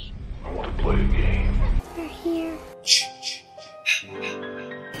play a game. They're here.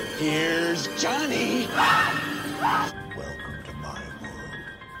 Here's Johnny. Welcome to my world,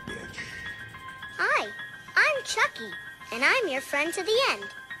 bitch. Hi, I'm Chucky, and I'm your friend to the end.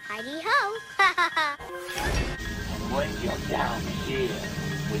 Heidi ho. And when you're down here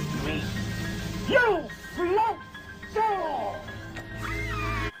with me, You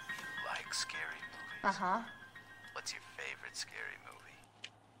like scary movies? Uh-huh. What's your favorite scary movie?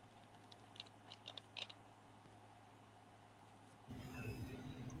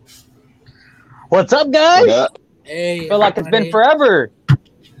 What's up, guys? Yeah. Hey, I feel like it's been everybody. forever.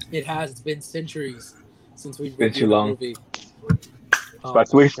 It has. It's been centuries since we've Been too long. movie. About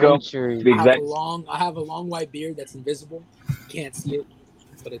 2 weeks ago. Century. To be I have exact. I have a long white beard that's invisible. You can't see it,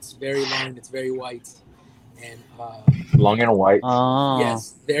 but it's very long. It's very white, and Long and white. Oh,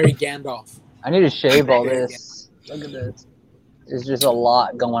 yes, very Gandalf. I need to shave all this. Look at this. There's just a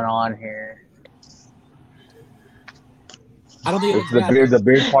lot going on here. I don't think it It's looks bad. the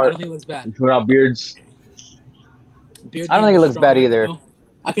beard I part. don't think it looks bad. Between our beards. Beard I don't think game it is looks bad strong, either. you know?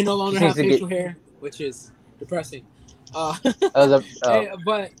 I can no longer Just have needs to facial hair, which is depressing. Hey,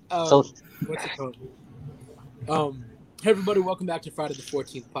 but So what's it called? Hey everybody, welcome back to Friday the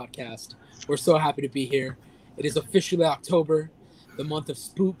 14th podcast. We're so happy to be here. It is officially October, the month of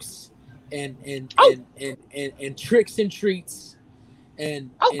spooks and tricks and treats and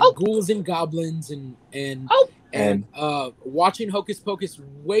ghouls and goblins and watching Hocus Pocus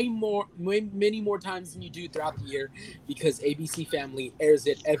many more times than you do throughout the year because ABC Family airs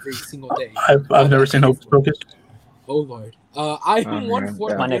it every single day. I've never seen Hocus Pocus. Oh Lord. I've been one man.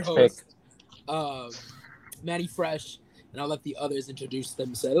 fourth My of your next host, Matty Fresh, and I'll let the others introduce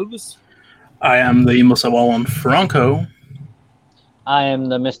themselves. I am the most of all on Franco. I am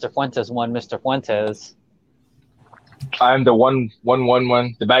the Mr. Fuentes one, Mr. Fuentes. I'm the one,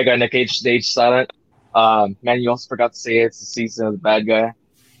 the bad guy in the cage stage silent. Man, you also forgot to say it's the season of the bad guy.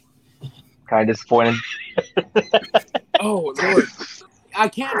 Kind of disappointed. Oh Lord. I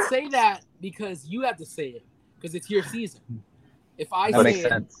can't say that because you have to say it because it's your season. If I That say makes it,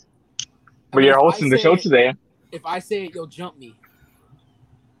 sense. But you're if I hosting the say show it- today. If I say it, you'll jump me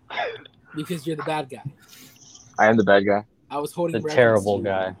because you're the bad guy. I am the bad guy. I was holding The reverence terrible to you.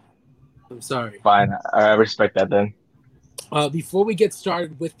 guy. I'm sorry. Fine. I respect that then. Before we get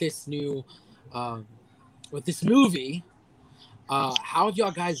started with this movie, how have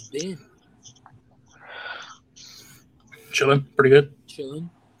y'all guys been? Chilling, pretty good. Chilling.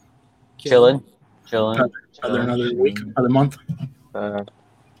 Chilling. Another week, another month. Yeah.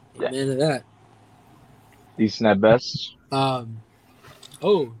 Amen to that. Decent at best. Oh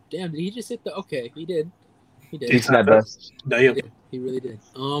damn! Did he just hit the? Okay, he did. He did. Decent at best. Damn. He really did.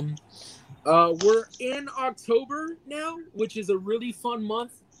 We're in October now, which is a really fun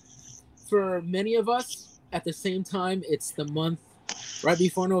month for many of us. At the same time, it's the month right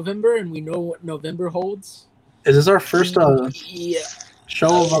before November, and we know what November holds. Is this our first Yeah.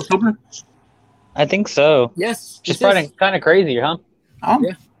 show of October? I think so. Yes. Just this is- kind of crazy, huh? I don't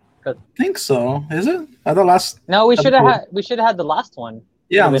Yeah. think so. Is it? I thought last. No, we should have Cool. had the last one.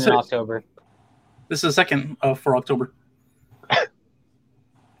 Yeah, Would've this been in is, October. this is the second for October.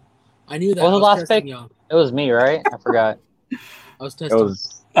 I knew that. What was the I last testing pick? y'all. It was me, right? I forgot. I was It testing.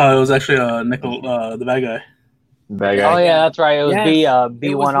 was It was actually Nickel, the bad guy. the bad Oh guy. yeah, that's right. It was Yes.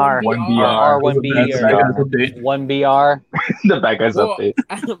 B1R, 1BR. or 1B That's the or bad guy's update. 1BR. The bad guy's Well, update.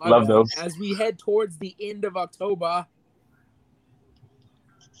 my Love bad. those. As we head towards the end of October,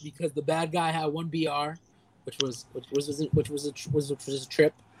 because the bad guy had 1BR, which was a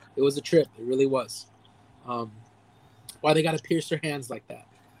trip. It was a trip. It really was. Why they got to pierce their hands like that?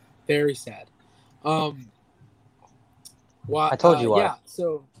 Very sad. Why? I told you why. Yeah.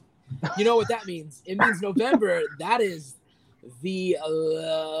 So, you know what that means? It means November. That is the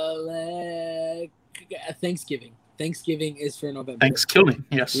Thanksgiving. Thanksgiving is for November. Thanksgiving,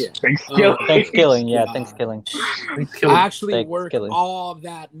 yes. Yeah. Thanksgiving. Thanksgiving, yeah, God. Thanksgiving. Thanksgiving. I actually worked Thanksgiving. all of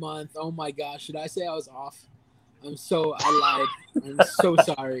that month. Oh my gosh, should I say I was off? I lied. I'm so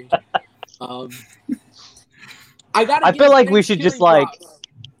sorry. I feel like we should just, like-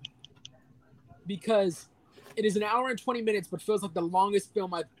 because it is an hour and 20 minutes, but feels like the longest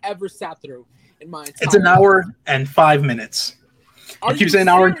film I've ever sat through in my entire It's an hour and 5 minutes. Are You keep you saying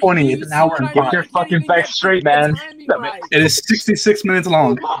hour and serious? 20, Do it's you an see hour what and I five. mean? Get your I can't fucking even facts get straight, the man. timing Damn it. right. It is 66 minutes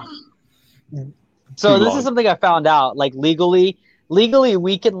long. So Too this long. is something I found out. Like legally,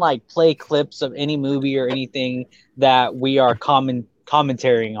 we can like play clips of any movie or anything that we are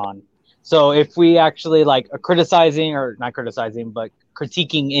commentating on. So if we actually like are criticizing or not criticizing, but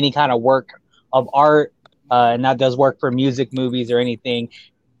critiquing any kind of work of art, and that does work for music, movies, or anything,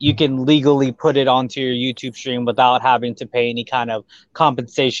 you can legally put it onto your YouTube stream without having to pay any kind of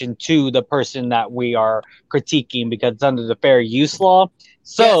compensation to the person that we are critiquing because it's under the fair use law.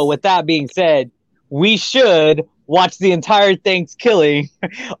 So Yes. with that being said, we should watch the entire Thanksgiving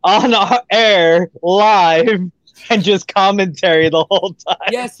on our air live and just commentary the whole time.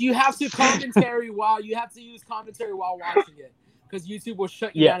 Yes, you have to commentary while you have to use commentary while watching it because YouTube will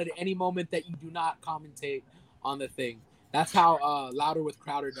shut you Yeah. down at any moment that you do not commentate on the thing. That's how Louder with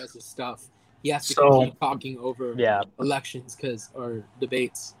Crowder does his stuff. He has to So- keep talking over Yeah. elections or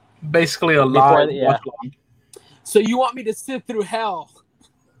debates. Basically a Before- live yeah. watch along. So you want me to sit through hell?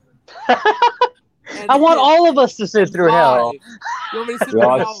 I want all of us to sit through hell. live. You want me to sit We through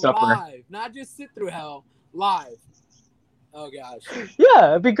all hell suffer. live, not just sit through hell live. Oh gosh,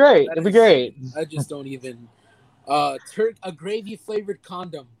 Yeah, it'd be great. That It'd be is- great. I just don't even. A gravy flavored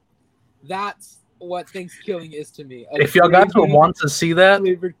condom. That's what Thanksgiving is to me. A If y'all got to gravy want to see that,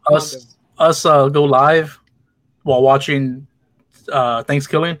 flavored condom. us go live while watching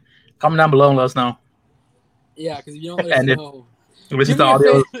Thanksgiving, comment down below and let us know. Yeah, because you don't let us And if- know. If we see Do the me a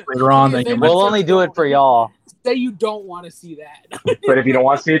audio favor- later on, do me then a you favor. We'll only do it for y'all. Say you don't want to see that. But if you don't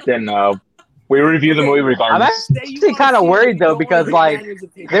want to see it, then we review the movie I'm regardless. Say you actually wanna kind of see it, but worried you though don't because wanna like get Daniel's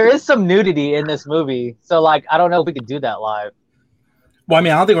opinion. there is some nudity in this movie, so like I don't know if we could do that live. Well, I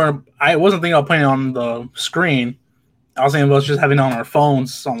mean, I don't think I wasn't thinking about putting it on the screen. I was thinking about just having it on our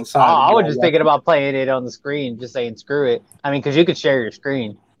phones on the Oh, side. I was just thinking about playing it on the screen, just saying screw it. I mean, because you could share your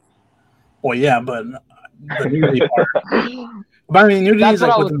screen. Well, yeah, but the nudity part. But I mean, nudity That's is what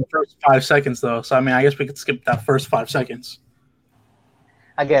like I was- within the first 5 seconds, though. So I mean, I guess we could skip that first 5 seconds.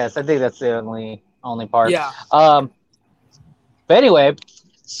 I guess I think that's the only part. Yeah. But anyway,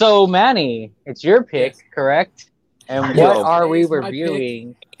 so Manny, it's your pick, Yes. correct? And Yes, what are we it's my pick.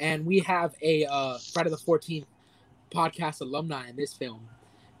 reviewing? And we have a Friday the 14th podcast alumni in this film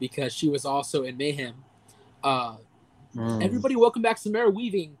because she was also in Mayhem. Everybody, welcome back, Samara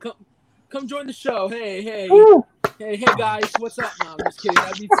Weaving. Come join the show. Hey, hey, hey, guys, what's up? No, I'm just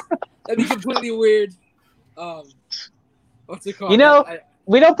kidding. That'd be completely weird. What's it called? You know, I-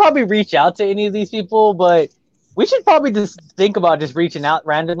 we don't probably reach out to any of these people, but we should probably just think about just reaching out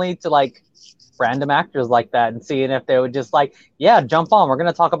randomly to like random actors like that and seeing if they would just like, yeah, jump on. We're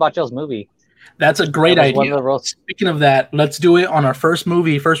gonna talk about Joe's movie. That's a great That was one idea. of the roles. Speaking of that, let's do it on our first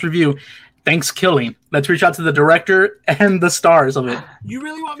review, Thanksgiving. Let's reach out to the director and the stars of it. you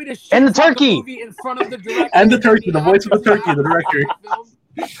really want me to And the shit talk turkey. movie in front of the director And the turkey, the voice of the turkey, the director.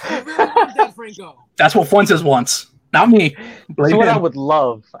 You really want that, Franco? That's what Fuentes wants. Not me. Blame So what I him. would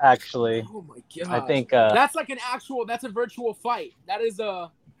love, actually, Oh my god! I think that's like that's a virtual fight. That is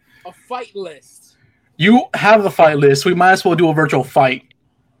a fight list. You have the fight list. We might as well do a virtual fight.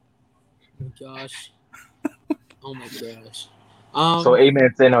 Oh my gosh. Oh my gosh. So 8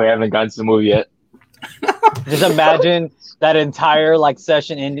 minutes in, we haven't gotten to the movie yet. just imagine that entire like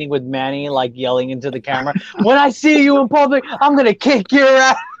session ending with Manny like yelling into the camera, "When I see you in public, I'm gonna kick your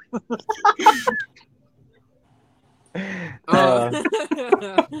ass."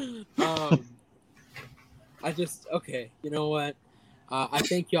 I just okay. You know what? I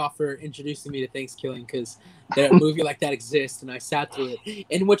thank y'all for introducing me to Thanksgiving because that movie like that exists, and I sat through it,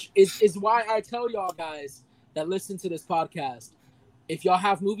 and which is why I tell y'all guys that listen to this podcast, if y'all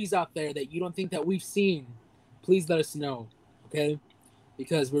have movies out there that you don't think that we've seen, please let us know, okay?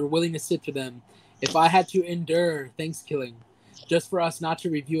 Because we're willing to sit through them. If I had to endure Thanksgiving just for us not to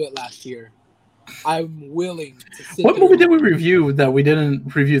review it last year, I'm willing to sit What through movie it. did we review that we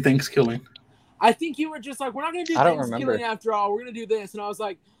didn't review Thanksgiving? I think you were just like, we're not going to do I don't Thanksgiving remember. after all. We're going to do this. And I was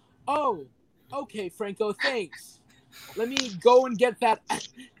like, oh, okay, Franco, thanks. Let me go and get that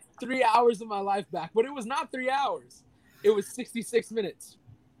 3 hours of my life back. But it was not 3 hours. It was 66 minutes.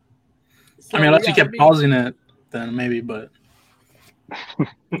 So, I mean, unless yeah, you kept let me- pausing it, then maybe, but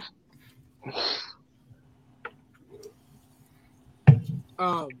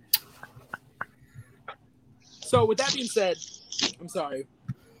So with that being said, I'm sorry.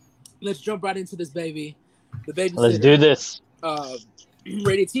 Let's jump right into this baby. The baby. Let's do this.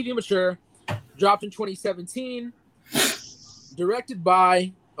 Rated TV mature, dropped in 2017, directed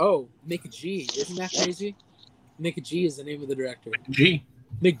by Mick G. Isn't that crazy? Mick G is the name of the director. G.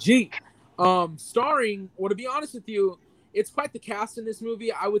 Mick G. Starring, well, to be honest with you, it's quite the cast in this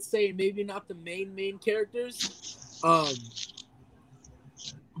movie. I would say maybe not the main characters.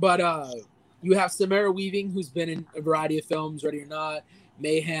 But you have Samara Weaving, who's been in a variety of films, Ready or Not,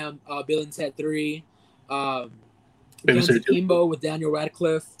 Mayhem, Bill and Ted 3, Guns Babysitter Two. Akimbo with Daniel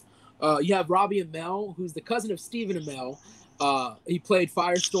Radcliffe. You have Robbie Amell, who's the cousin of Stephen Amell. He played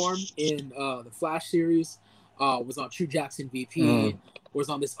Firestorm in the Flash series, was on True Jackson VP, was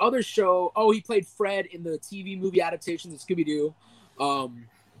on this other show. Oh, he played Fred in the TV movie adaptations of Scooby-Doo.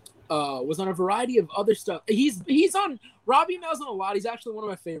 Was on a variety of other stuff. He's on Robbie Amell's on a lot. He's actually one of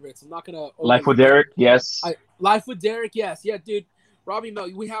my favorites. I'm not gonna Life with Derek, yes. Life with Derek, yes, yeah, dude. Robbie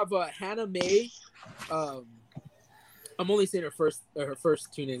Amell. We have Hannah May. I'm only saying her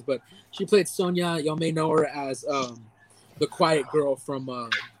first two names, but she played Sonia. Y'all may know her as the quiet girl from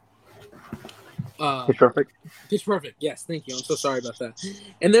Pitch Perfect. Pitch Perfect. Yes, thank you. I'm so sorry about that.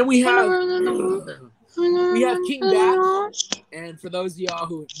 And then we have King Batch. And for those of y'all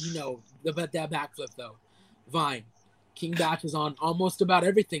who that backflip though, Vine. King Batch is on almost about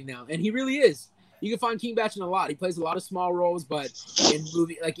everything now, and he really is. You can find King Batch in a lot. He plays a lot of small roles, but in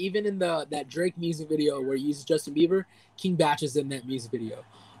movie, like even in that Drake music video where he uses Justin Bieber, King Batch is in that music video.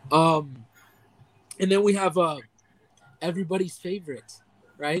 And then we have everybody's favorite,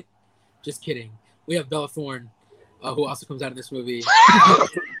 right? Just kidding. We have Bella Thorne, who also comes out in this movie.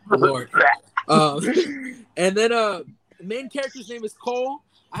 Lord. And then the main character's name is Cole.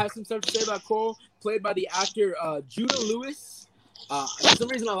 I have some stuff to say about Cole, played by the actor Judah Lewis. For some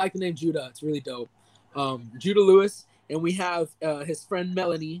reason, I like the name Judah. It's really dope. Judah Lewis. And we have his friend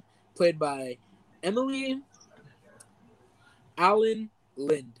Melanie, played by Emily Allen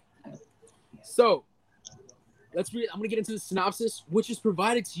Lind. So, I'm going to get into the synopsis, which is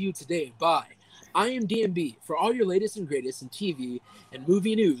provided to you today by IMDb. For all your latest and greatest in TV and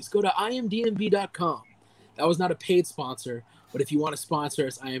movie news, go to imdb.com. That was not a paid sponsor, but if you want to sponsor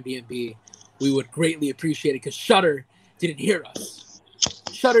us, IMDb, we would greatly appreciate it because Shudder didn't hear us.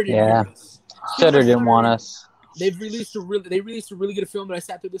 Shudder didn't hear us. Shudder didn't want us. They released a really good film that I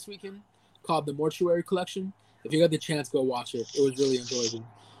sat through this weekend called The Mortuary Collection. If you got the chance, go watch it. It was really enjoyable.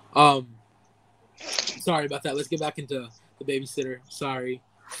 Sorry about that. Let's get back into The Babysitter. Sorry.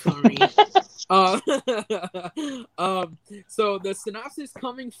 So the synopsis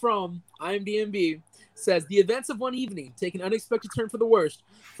coming from IMDb says the events of one evening take an unexpected turn for the worst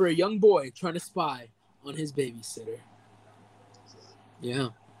for a young boy trying to spy on his babysitter. Yeah.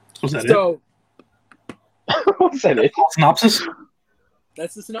 Was that What's that? It? Synopsis?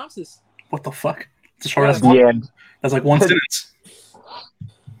 That's the synopsis. What the fuck? It's a short ass. The end. That's like one sentence.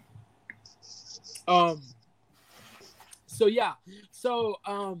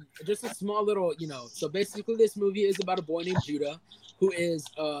 Just a small little, so basically this movie is about a boy named Judah who is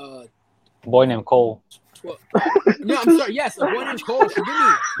a boy named Cole. No, I'm sorry. Yes, a boy named Cole. Forgive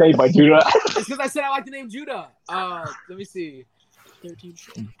me. Played by Judah. It's because I said I like the name Judah. Let me see. 13.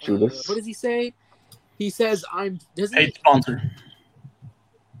 Judas. What does he say? He says Paid sponsor.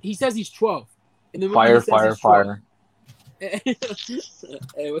 He says he's 12. In the movie, Fire.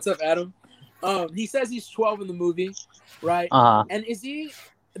 Hey, what's up, Adam? He says he's 12 in the movie, right? And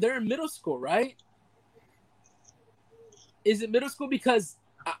they're in middle school, right? Is it middle school? Because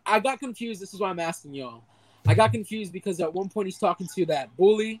I got confused. This is why I'm asking y'all. I got confused because at one point he's talking to that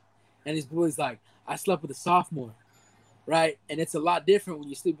bully, and his bully's like, I slept with a sophomore, right? And it's a lot different when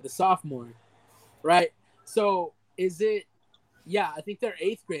you sleep with a sophomore, right? So is it, I think they're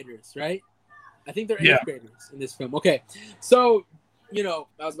 8th graders, right? I think they're 8th graders in this film. Okay, so, I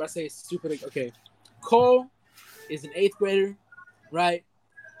was about to say stupid. Okay, Cole is an 8th grader, right?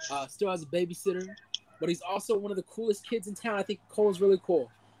 Still has a babysitter, but he's also one of the coolest kids in town. I think Cole's really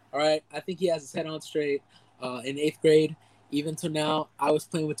cool, all right? I think he has his head on straight. In 8th grade, even till now, I was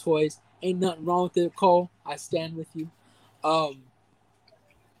playing with toys. Ain't nothing wrong with it, Cole. I stand with you.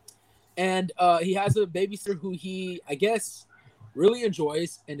 And he has a babysitter who he, I guess, really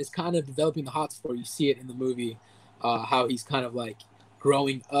enjoys and is kind of developing the hots for. You see it in the movie, how he's kind of like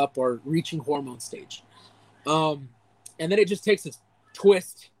growing up or reaching hormone stage. And then it just takes a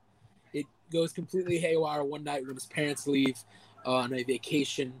twist. It goes completely haywire one night when his parents leave on a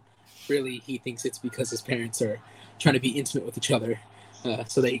vacation. Really, he thinks it's because his parents are trying to be intimate with each other.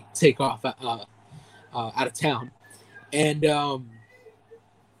 So they take off out of town. And,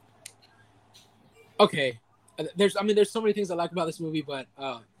 okay. There's so many things I like about this movie, but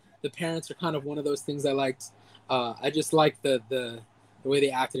the parents are kind of one of those things I liked. I just like the way they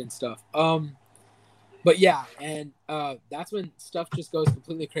acted and stuff. But yeah, and that's when stuff just goes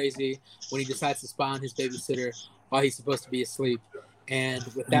completely crazy when he decides to spy on his babysitter while he's supposed to be asleep. And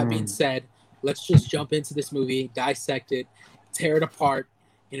with that being said, let's just jump into this movie, dissect it, tear it apart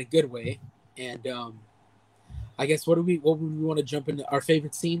in a good way. And I guess what would we want to jump into our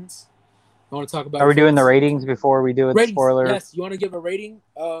favorite scenes? I want to talk about. Are we doing the ratings before we do it? Spoiler. Yes, you want to give a rating?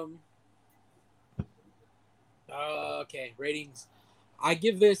 Okay, ratings. I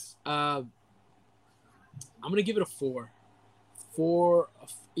give this. I'm gonna give it a 4.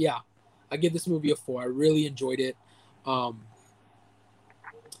 I give this movie a 4. I really enjoyed it.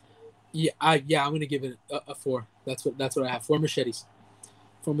 Yeah, I'm gonna give it a 4. That's what I have. 4 machetes.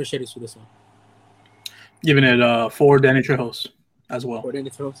 4 machetes for this one. Giving it 4 Danny Trejos as well. 4 Danny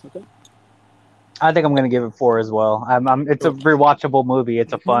Trejos. Okay. I think I'm gonna give it 4 as well. It's a rewatchable movie.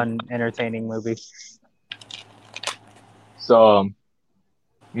 It's a fun, entertaining movie. So,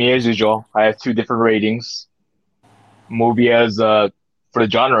 me as usual, I have 2 different ratings. Movie as for the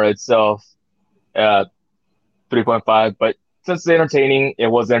genre itself, 3.5. But since it's entertaining, it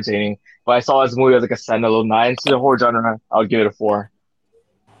was entertaining. But I saw this movie as like a standalone 9 to the horror genre. I'll give it a 4.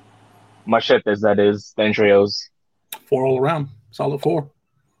 Machetes, that is, Danny Trejos. 4 all around. Solid 4.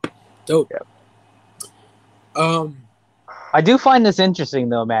 Dope. Yeah. I do find this interesting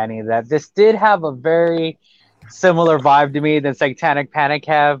though, Manny, that this did have a very similar vibe to me than Satanic Panic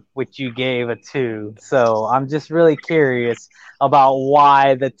have, which you gave a 2. So I'm just really curious about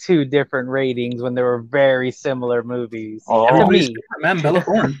why the 2 different ratings when they were very similar movies. To Everybody's me. different, man. Bella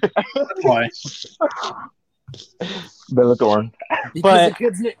Thorne. That's why. Bella Thorne.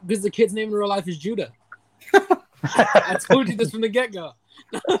 Because the kid's name in real life is Judah. I told you this from the get-go.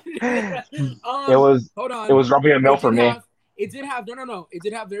 It was Hold on. It was rubbing a mill for me. It did have It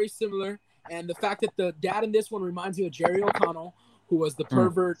did have very similar, and the fact that the dad in this one reminds you of Jerry O'Connell, who was the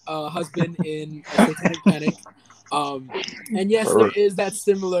pervert husband in Satanic Panic. And yes, there is that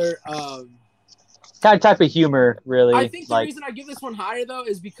similar type of humor, really. I think the reason I give this one higher though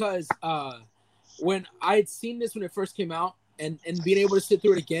is because when I had seen this when it first came out, and being able to sit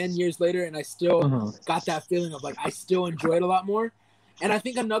through it again years later, and I still got that feeling of like I still enjoy it a lot more. And I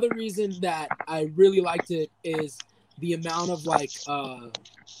think another reason that I really liked it is the amount of like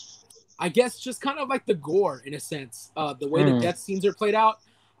I guess just kind of like the gore in a sense, the way the death scenes are played out.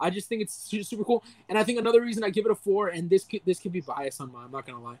 I just think it's super cool. And I think another reason I give it a 4, and this could be biased on mine, I'm not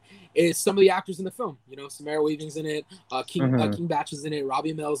gonna lie, is some of the actors in the film. You know, Samara Weaving's in it, King Batch is in it,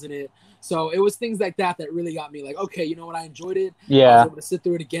 Robbie Amell's in it. So it was things like that that really got me like, okay, you know what, I enjoyed it. Yeah. I was able to sit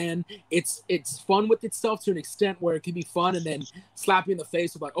through it again. It's fun with itself to an extent where it can be fun and then slap you in the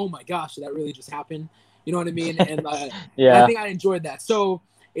face with like, oh my gosh, that really just happened. You know what I mean? And yeah. I think I enjoyed that. So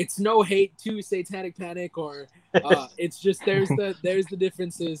it's no hate to Satanic Panic, or it's just there's the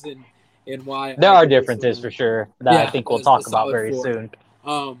differences in why there are differences for sure that I think we'll talk about very 4. soon.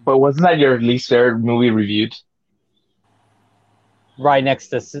 But wasn't that your least favorite movie reviewed? Right next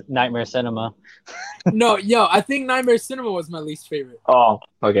to Nightmare Cinema. No, I think Nightmare Cinema was my least favorite. Oh,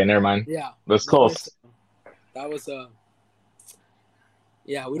 okay, never mind. Yeah, that's close. That was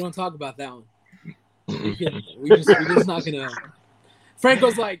yeah, we don't talk about that one. We're just not gonna.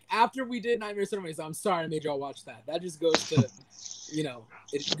 Franco's like, after we did Nightmare Cinema, he's like, I'm sorry I made y'all watch that. That just goes to,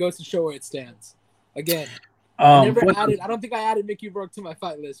 it goes to show where it stands. Again, I don't think I added Mickey Rourke to my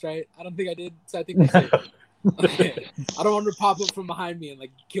fight list, right? I don't think I did. So I think we're safe. Okay. I don't want to pop up from behind me and like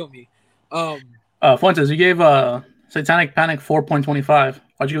kill me. Fuentes, you gave Satanic Panic 4.25.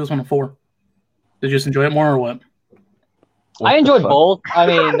 Why'd you give this one a 4? Did you just enjoy it more or what? I enjoyed both. I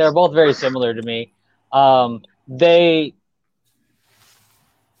mean, they're both very similar to me.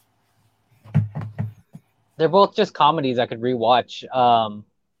 They're both just comedies I could rewatch.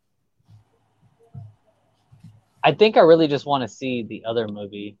 I think I really just want to see the other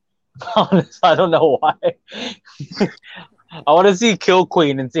movie. Honestly, I don't know why. I want to see Kill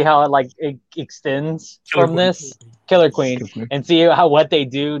Queen and see how it extends from this Killer Queen and see what they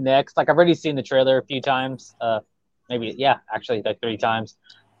do next. Like I've already seen the trailer a few times. Actually like 3 times.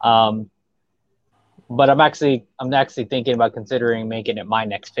 But I'm actually thinking about considering making it my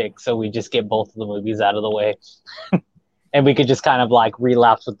next pick, so we just get both of the movies out of the way, and we could just kind of like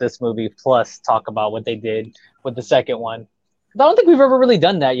relapse with this movie plus talk about what they did with the second one. I don't think we've ever really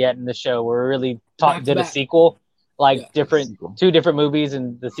done that yet in the show, where we really did a sequel, two different movies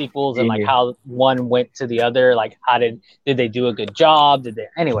and the sequels, and like how one went to the other. Like how did they do a good job?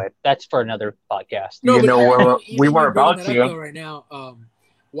 Anyway, that's for another podcast. No, we were about to right now.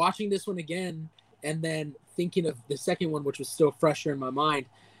 Watching this one again. And then thinking of the second one, which was still fresher in my mind,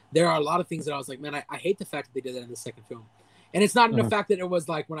 there are a lot of things that I was like, man, I hate the fact that they did that in the second film. And it's not in the fact that it was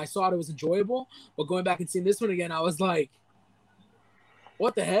like, when I saw it, it was enjoyable. But going back and seeing this one again, I was like,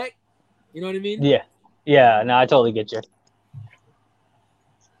 what the heck? You know what I mean? Yeah. Yeah, no, I totally get you.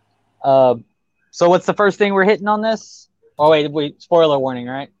 So what's the first thing we're hitting on this? Oh, wait, spoiler warning,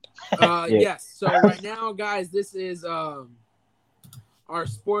 right? Yes. So right now, guys, this is... our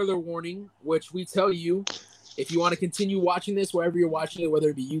spoiler warning, which we tell you if you want to continue watching this wherever you're watching it, whether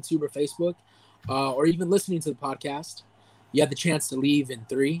it be YouTube or Facebook, or even listening to the podcast, you have the chance to leave in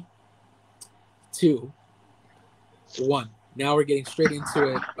 3, 2, 1. Now we're getting straight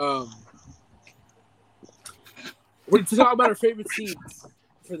into it. We're going to talk about our favorite scenes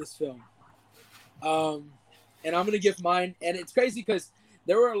for this film. And I'm gonna give mine. And it's crazy because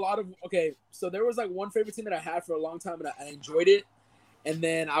there were a lot of so there was like one favorite scene that I had for a long time, and I enjoyed it. And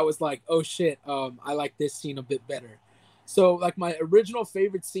then I was like, oh shit, I like this scene a bit better. So like my original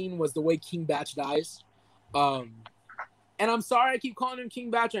favorite scene was the way King Batch dies. And I'm sorry I keep calling him King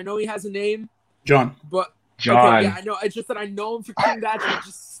Batch. I know he has a name. John. But John. Okay, yeah, I know. It's just that I know him for King Batch, and it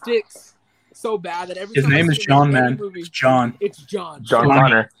just sticks so bad that every His time name I is see him John, in any man. movie, It's John. It's John. John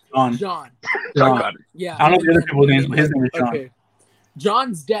Connor. John. John. Connor. Yeah. I don't know the other people's names, but his name is John. Okay.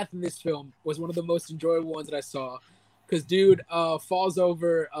 John's death in this film was one of the most enjoyable ones that I saw, because dude falls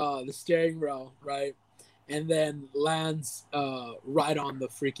over the steering wheel, right, and then lands right on the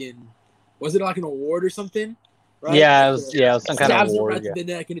freaking. Was it like an award or something? Right? Yeah, it was some kind of Stabs him award. right Yeah. to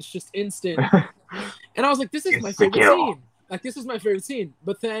the neck, and it's just instant. And I was like, "This is my favorite scene. Like, this is my favorite scene."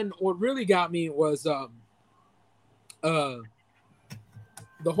 But then, what really got me was the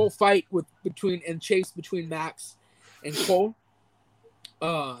whole fight chase between Max and Cole.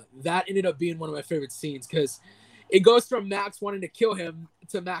 That ended up being one of my favorite scenes, because it goes from Max wanting to kill him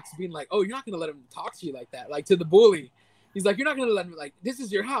to Max being like, "Oh, you're not gonna let him talk to you like that," like to the bully. He's like, "You're not gonna let him, like, this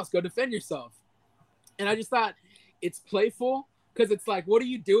is your house. Go defend yourself." And I just thought it's playful, because it's like, what are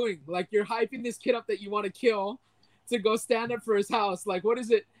you doing? Like, you're hyping this kid up that you want to kill to go stand up for his house. Like, what is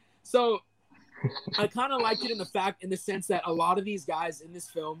it? So I kind of liked it in the sense that a lot of these guys in this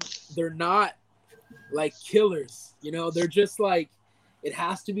film, they're not like killers, you know, they're just like, it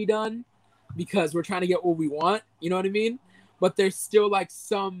has to be done because we're trying to get what we want, you know what I mean? But there's still like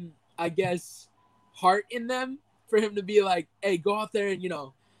some, I guess, heart in them for him to be like, hey, go out there and, you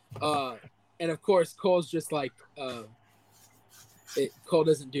know, and of course, Cole's just like, Cole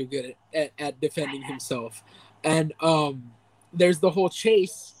doesn't do good at defending himself. And there's the whole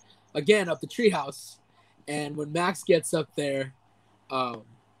chase, again, up the treehouse. And when Max gets up there, the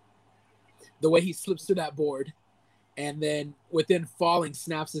way he slips through that board, and then within falling,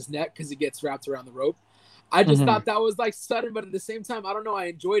 snaps his neck because he gets wrapped around the rope. I just thought that was like sudden, but at the same time, I don't know, I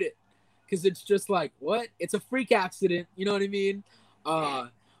enjoyed it. Because it's just like, what? It's a freak accident, you know what I mean?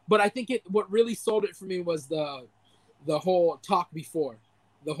 But I think what really sold it for me was the whole talk before,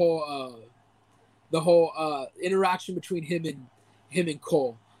 the whole interaction between him and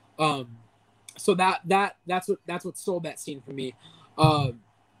Cole. So that's what sold that scene for me.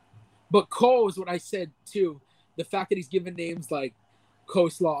 But Cole is what I said too. The fact that he's given names like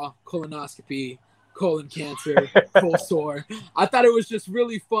coleslaw, colonoscopy, colon cancer, Cole sore. I thought it was just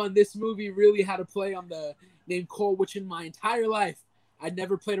really fun. This movie really had a play on the name Cole, which in my entire life I'd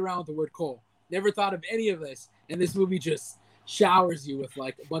never played around with the word Cole. Never thought of any of this. And this movie just showers you with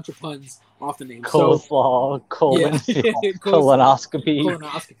like a bunch of puns off the name. Coleslaw, colonoscopy,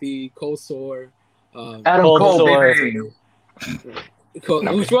 Cole sore. Adam Cole, sore. baby.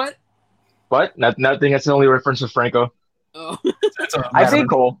 Which one? What? Nothing. That's the only reference to Franco. Oh. I Adam think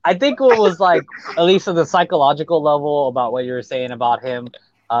Cole. I think what was like, at least on the psychological level about what you were saying about him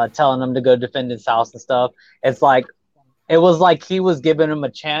telling him to go defend his house and stuff, it's like it was like he was giving him a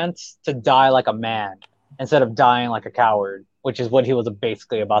chance to die like a man instead of dying like a coward, which is what he was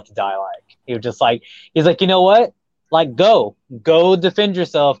basically about to die like. He was just like, he's like, you know what? Like, go defend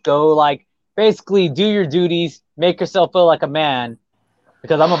yourself. Go, like, basically do your duties, make yourself feel like a man,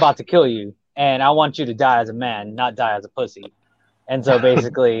 because I'm about to kill you. And I want you to die as a man, not die as a pussy. And so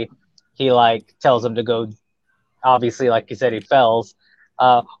basically he like tells him to go. Obviously, like you said, he fails,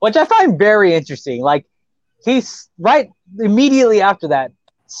 which I find very interesting. Like, he's right immediately after that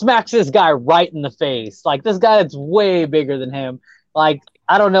smacks this guy right in the face. Like, this guy that's way bigger than him. Like,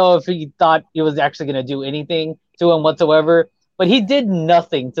 I don't know if he thought he was actually going to do anything to him whatsoever, but he did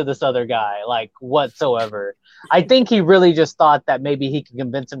nothing to this other guy, like, whatsoever. I think he really just thought that maybe he could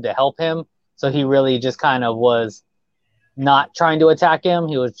convince him to help him. So he really just kind of was not trying to attack him.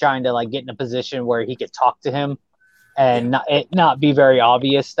 He was trying to like get in a position where he could talk to him and not be very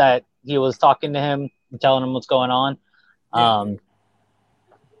obvious that he was talking to him and telling him what's going on.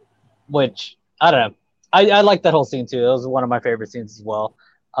 Which, I don't know. I like that whole scene too. It was one of my favorite scenes as well.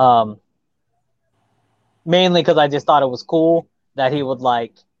 Mainly because I just thought it was cool that he was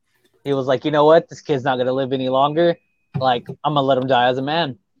like, you know what? This kid's not going to live any longer. Like, I'm going to let him die as a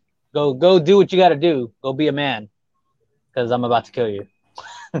man. Go do what you got to do. Go be a man. Because I'm about to kill you.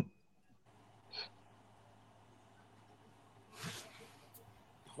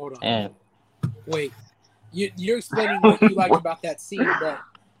 Hold on. And Wait. You're explaining what you liked about that scene,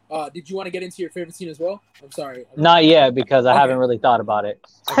 but did you want to get into your favorite scene as well? I'm sorry. not yet, because I haven't really thought about it.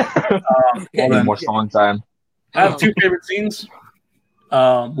 One more song time. I have two favorite scenes.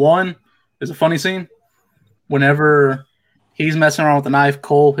 One is a funny scene. Whenever he's messing around with the knife.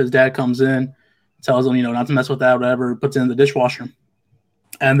 Cole, his dad, comes in, tells him, not to mess with that, whatever, puts it in the dishwasher.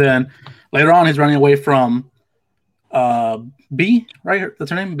 And then later on, he's running away from B, right?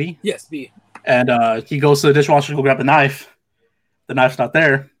 That's her name, B? Yes, B. And he goes to the dishwasher to go grab the knife. The knife's not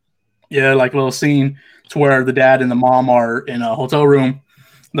there. Yeah, like a little scene to where the dad and the mom are in a hotel room.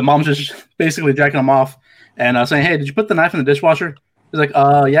 The mom's just basically jacking him off and saying, "Hey, did you put the knife in the dishwasher?" He's like,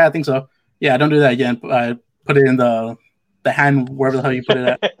 yeah, I think so. Yeah, don't do that again. Put it in the hand, wherever the hell you put it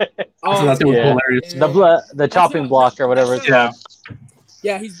at." So that's hilarious. The chopping block or whatever it's called.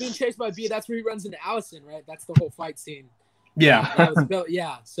 Yeah, he's being chased by B. That's where he runs into Allison, right? That's the whole fight scene. Yeah.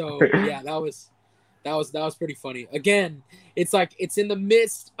 That was pretty funny. Again, it's like it's in the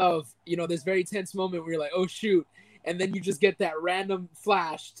midst of, this very tense moment where you're like, oh shoot, and then you just get that random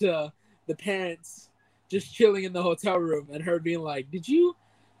flash to the parents just chilling in the hotel room and her being like, did you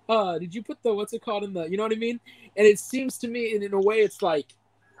put the what's it called in the, you know what I mean? And it seems to me, and in a way, it's like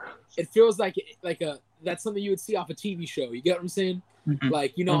it feels like that's something you would see off a TV show. You get what I'm saying? Mm-hmm.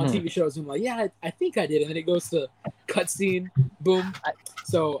 Like, on TV shows, I'm like, yeah, I think I did. And then it goes to cutscene, boom.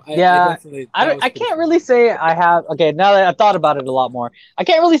 So, I can't really say I have. Okay, now that I thought about it a lot more, I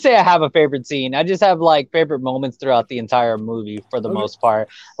can't really say I have a favorite scene. I just have like favorite moments throughout the entire movie for the most part.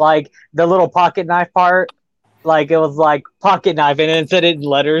 Like the little pocket knife part, like it was like pocket knife, and then it said it in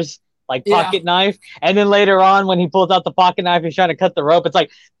letters. Like pocket knife. And then later on, when he pulls out the pocket knife, he's trying to cut the rope. It's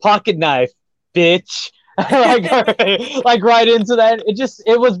like pocket knife, bitch. like right into that.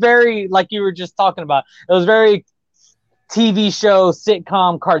 It was very, like you were just talking about. It was very TV show,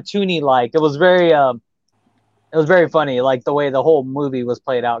 sitcom, cartoony like. It was very funny, like the way the whole movie was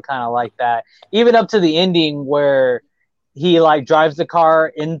played out, kind of like that. Even up to the ending where he like drives the car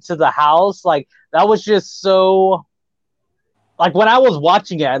into the house, like that was just so. Like when I was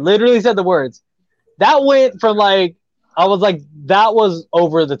watching it, I literally said the words. That went from like, I was like, that was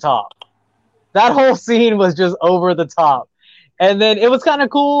over the top. That whole scene was just over the top. And then it was kind of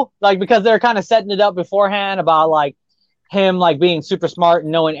cool, like because they're kind of setting it up beforehand about like him like being super smart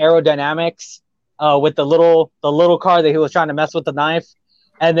and knowing aerodynamics with the little car that he was trying to mess with the knife.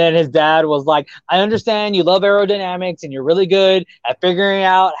 And then his dad was like, I understand you love aerodynamics and you're really good at figuring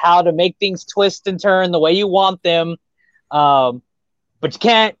out how to make things twist and turn the way you want them. But you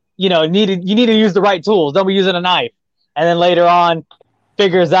can't, you need to use the right tools. Don't be using a knife. And then later on,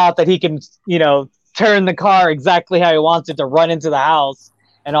 figures out that he can, turn the car exactly how he wants it to run into the house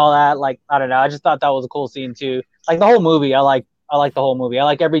and all that. Like, I don't know. I just thought that was a cool scene too. Like the whole movie, I like the whole movie. I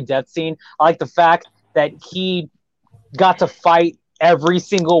like every death scene. I like the fact that he got to fight every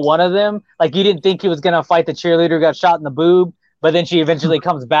single one of them. Like you didn't think he was gonna fight the cheerleader who got shot in the boob, but then she eventually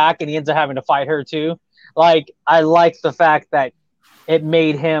comes back and he ends up having to fight her too. Like I like the fact that it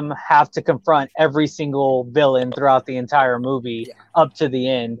made him have to confront every single villain throughout the entire movie up to the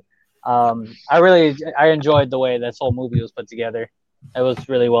end. I enjoyed the way this whole movie was put together. It was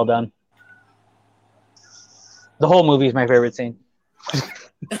really well done. The whole movie is my favorite scene.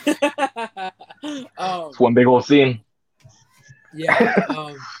 It's one big old scene.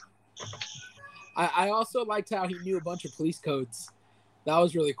 Yeah. I also liked how he knew a bunch of police codes. That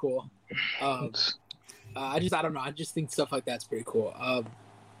was really cool. I don't know. I just think stuff like that's pretty cool.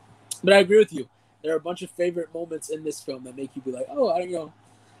 But I agree with you. There are a bunch of favorite moments in this film that make you be like, oh, I don't know.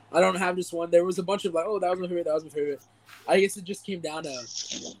 I don't have just one. There was a bunch of like, oh, that was my favorite. That was my favorite. I guess it just came down to,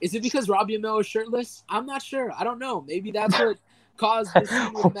 is it because Robbie Amell is shirtless? I'm not sure. I don't know. Maybe that's what caused this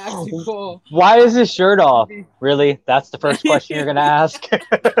scene with Max and Cole. Why is his shirt off? Really? That's the first question you're going to ask?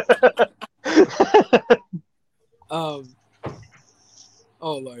 Oh,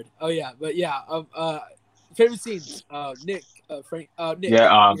 Lord. Oh, yeah. But, yeah. Favorite scenes. Nick. Frank. Nick.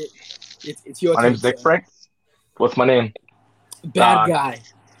 Yeah. It's your My name's Nick Frank. What's my name? Bad guy.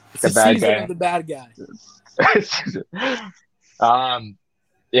 It's the bad season guy. of the bad guy.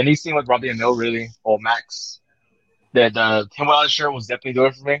 Any scene with Robbie Amell really, or Max, that him without a shirt was definitely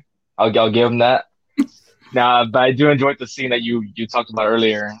doing for me. I'll give him that. Nah, but I do enjoy the scene that you talked about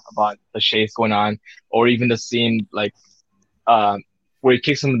earlier about the chase going on, or even the scene like where he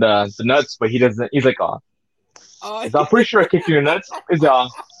kicks him the nuts, but he doesn't. He's like, I'm pretty sure I kicked you in the nuts. Is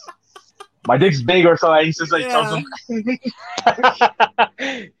my dick's big or something. He's just like, tells him.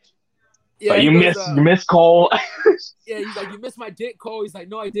 Yeah, but you miss Cole. Yeah, he's like, you missed my dick, Cole. He's like,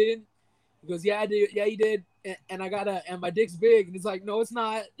 no, I didn't. He goes, yeah, I did. Yeah, you did. And and my dick's big. And he's like, no, it's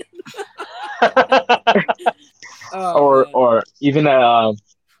not. Or even the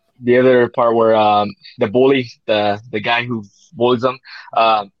other part where the bully, the guy who bullies him,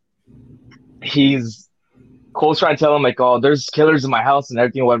 Cole's trying to tell him like, oh, there's killers in my house and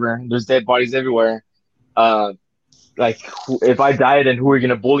everything, whatever. There's dead bodies everywhere. Like like, if I die, then who are you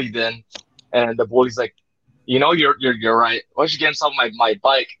gonna bully then? And the bully's like, you're right. Why don't you get himself my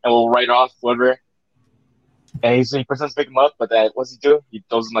bike and we'll ride off, whatever. And he pretends to pick him up, but then what's he do? He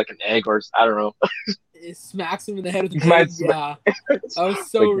throws him like an egg or I don't know. It smacks him in the head with the egg. Yeah, that was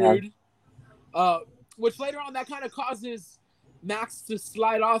so rude. Which later on, that kind of causes Max to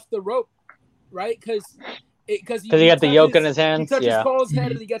slide off the rope, right? Because he got the yoke in his hands. He touches Cole's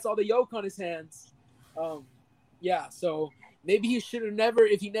head and he gets all the yoke on his hands. Yeah, so maybe he should have never,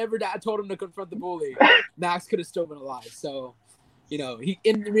 if he never told him to confront the bully, Max could have still been alive. So, he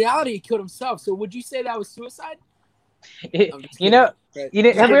in reality he killed himself. So would you say that was suicide? Have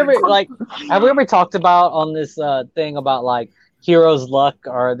we ever talked about on this thing about like hero's luck,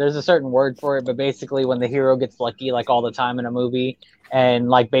 or there's a certain word for it, but basically when the hero gets lucky like all the time in a movie, and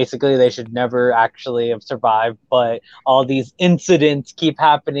like basically they should never actually have survived, but all these incidents keep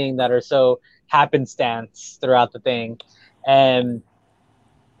happening that are so happenstance throughout the thing. And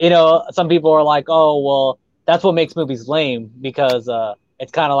some people are like, oh well, that's what makes movies lame, because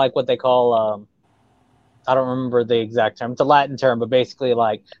it's kind of like what they call I don't remember the exact term, it's a Latin term, but basically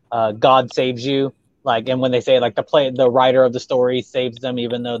like God saves you. Like, and when they say like the writer of the story saves them,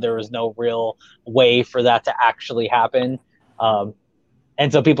 even though there was no real way for that to actually happen.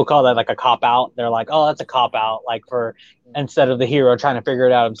 And so people call that like a cop out. They're like, oh, that's a cop out. Like instead of the hero trying to figure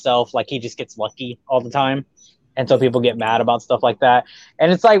it out himself, like he just gets lucky all the time. And so people get mad about stuff like that.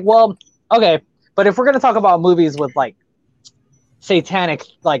 And it's like, well, okay, but if we're going to talk about movies with like satanic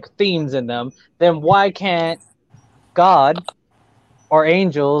like themes in them, then why can't God or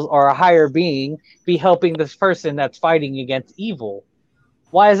angels or a higher being be helping this person that's fighting against evil?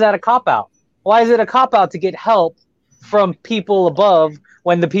 Why is that a cop-out? Why is it a cop-out to get help from people above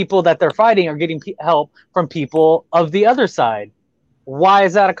when the people that they're fighting are getting help from people of the other side? Why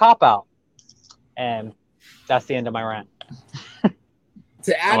is that a cop-out? And that's the end of my rant.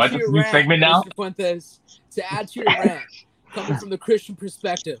 To add to your rant, Mr. Fuentes, to add to your rant, coming from the Christian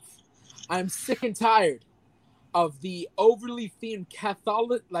perspective, I'm sick and tired of the overly themed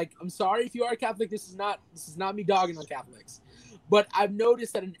Catholic. Like, I'm sorry if you are a Catholic, this is not me dogging on Catholics, but I've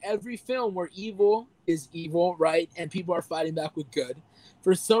noticed that in every film where evil is evil, right, and people are fighting back with good,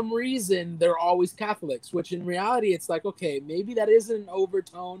 for some reason they're always Catholics, which in reality it's like, okay, maybe that isn't an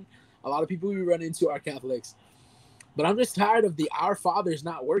overtone. A lot of people we run into are Catholics, but I'm just tired of the Our Father's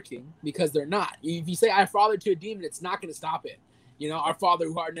not working, because they're not. If you say Our Father to a demon, it's not going to stop it. Our Father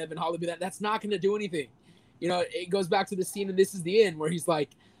who art in heaven, hallowed be that's not going to do anything. It goes back to the scene in This Is the End where he's like,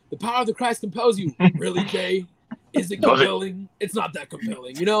 the power of the Christ compels you. Really, Jay? Is it compelling? It's not that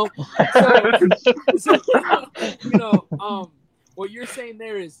compelling, what you're saying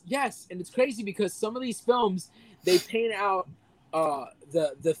there is yes, and it's crazy because some of these films, they paint out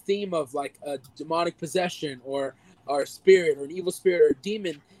the theme of like a demonic possession or a spirit or an evil spirit or a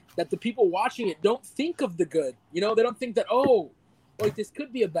demon, that the people watching it don't think of the good. They don't think that, like this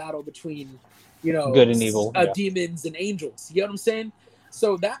could be a battle between good and evil, demons and angels. You know what I'm saying?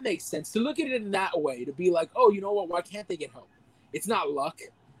 So that makes sense to look at it in that way, to be like, oh, you know what? Why can't they get help? It's not luck,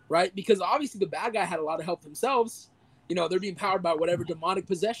 right? Because obviously the bad guy had a lot of help themselves. They're being powered by whatever demonic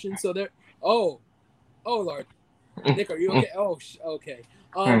possession. So they're, oh Lord, Nick, are you okay?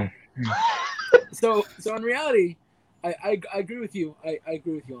 Okay. So in reality, I agree with you. I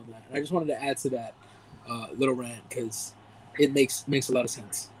agree with you on that. I just wanted to add to that little rant because it makes a lot of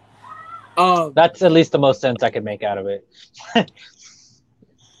sense. That's at least the most sense I could make out of it.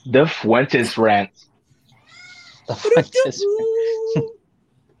 The Fuentes rant.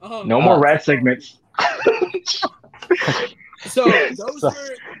 No more rant segments. So those were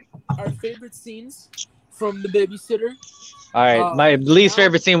our favorite scenes from The Babysitter. All right, my least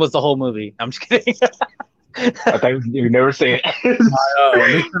favorite scene was the whole movie. I'm just kidding. I thought you would never say it. My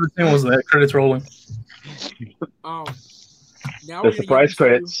least favorite scene was the credits rolling. Now the surprise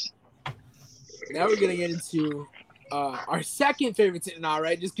credits. Now we're gonna get into our second favorite scene. All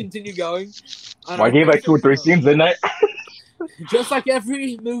right, just continue going. I gave like 2 or 3 scenes, didn't I? Just like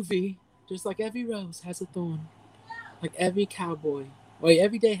every movie, just like every rose has a thorn, like every cowboy. Wait,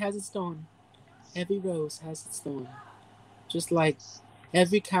 every day has its thorn. Every rose has its thorn. Just like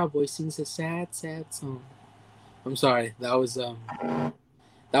every cowboy sings a sad, sad song. I'm sorry, that was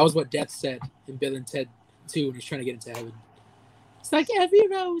what Death said in Bill and Ted 2 when he's trying to get into heaven. It's like every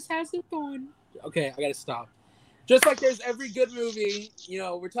rose has a thorn. Okay, I gotta stop. Just like there's every good movie,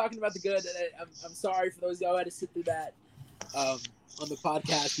 we're talking about the good. I'm sorry for those of y'all who had to sit through that on the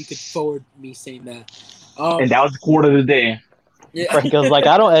podcast. You could forward me saying that. And that was the quote of the day. Yeah. Frank was like,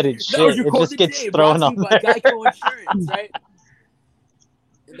 I don't edit shit. It just gets thrown on there. Geico Insurance, right?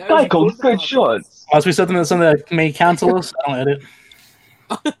 That was Michael, before the good podcast. shots. Unless we said something that may cancel us, I don't edit.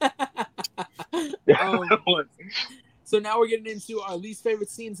 So now we're getting into our least favorite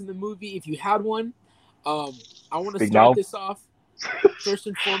scenes in the movie. If you had one, I want to Big start mouth. this off first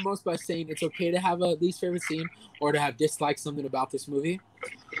and foremost by saying it's okay to have a least favorite scene or to have disliked something about this movie.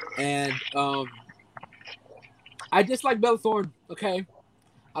 And I dislike Bella Thorne. Okay,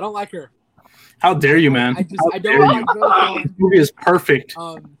 I don't like her. How dare you, man? I How don't dare like you? Bella This Thorne. movie is perfect.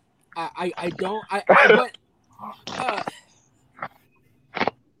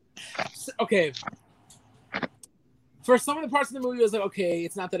 Okay. For some of the parts of the movie, I was like, okay,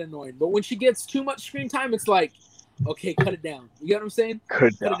 it's not that annoying. But when she gets too much screen time, it's like, okay, cut it down. You get what I'm saying?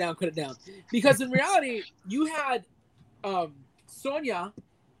 Cut Cut it down. Because in reality, you had Sonya,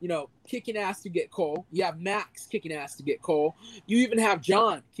 kicking ass to get Cole. You have Max kicking ass to get Cole. You even have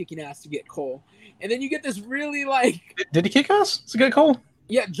John kicking ass to get Cole. And then you get this really Did he kick us? It's a good call.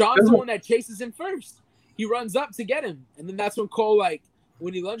 yeah, John's the one that chases him first. He runs up to get him. And then that's when Cole,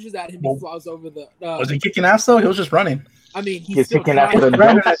 when he lunges at him, he flies over the... Was he kicking ass, though? He was just running. I mean, He's still kicking trying. after the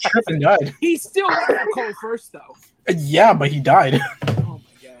Ran in that trip and died. He still went for Cole first, though. Yeah, but he died. Oh, my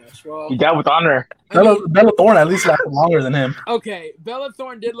gosh. Well, He died with honor. I mean, Bella Thorne at least lasted longer than him. okay, Bella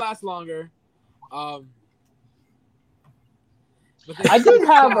Thorne did last longer. But then I she did was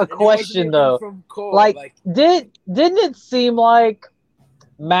have shot, a and it question, wasn't even though. from Cole. Didn't it seem like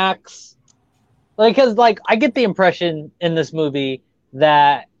Max, because I get the impression in this movie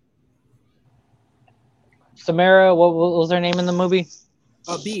that Samara, what was her name in the movie?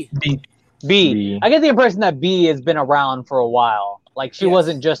 B. B. I get the impression that B has been around for a while. She Yes.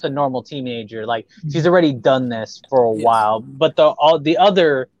 wasn't just a normal teenager. She's already done this for a Yes. while. But the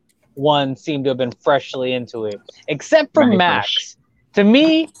other one seemed to have been freshly into it, except for Very Max. fresh. To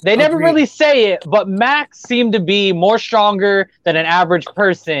me, they never Agreed. really say it, but Max seemed to be more stronger than an average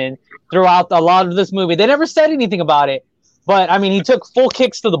person throughout a lot of this movie. They never said anything about it, but I mean, he took full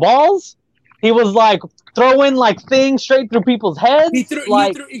kicks to the balls. He was throwing things straight through people's heads. He threw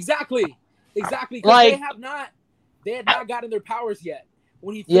exactly. Because they had not gotten their powers yet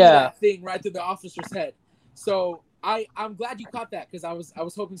when he threw that thing right through the officer's head. So I'm glad you caught that because I was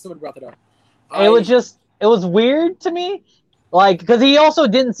hoping somebody brought that up. It was weird to me, because he also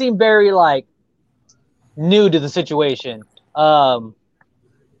didn't seem very new to the situation. Man,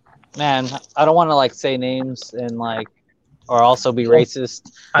 I don't want to say names and or also be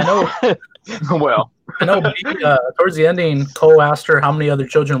racist. I know. Well, I know. Towards the ending, Cole asked her how many other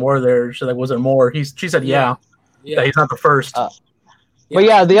children were there. She's like, "Was it more?" She said, "Yeah." That he's not the first. But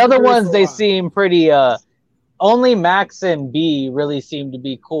the other ones they seem. seem pretty. Only Max and B really seem to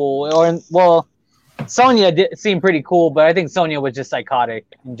be cool. Sonya did seem pretty cool, but I think Sonya was just psychotic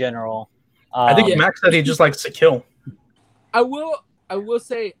in general. I think Max said he just likes to kill. I will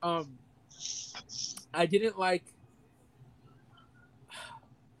say I didn't like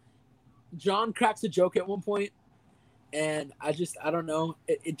John cracks a joke at one point, and I don't know.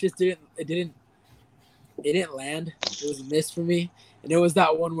 It didn't land. It was a miss for me. And it was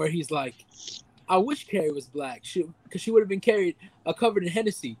that one where he's like, I wish Carrie was black, because she would have been covered in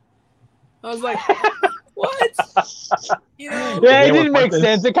Hennessy. I was like, what? Yeah, it didn't make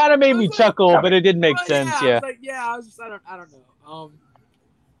sense. It kind of made me chuckle, but it did make sense. I was like, I don't know.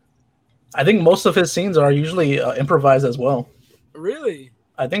 I think most of his scenes are usually improvised as well. Really?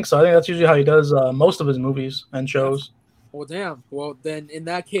 I think so. I think that's usually how he does most of his movies and shows. Well, damn. Well, then in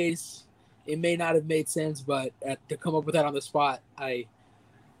that case, it may not have made sense, but to come up with that on the spot, I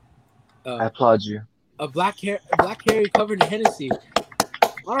applaud you. A black Carrie covered in Hennessy.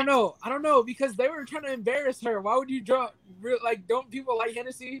 I don't know, because they were trying to embarrass her. Why would you draw? Don't people like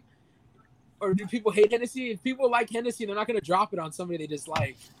Hennessy, or do people hate Hennessy? If people like Hennessy, they're not going to drop it on somebody they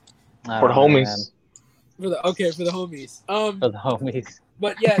dislike. For the homies. For the homies. For the homies.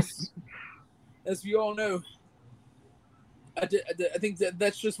 But yes, as we all know, I think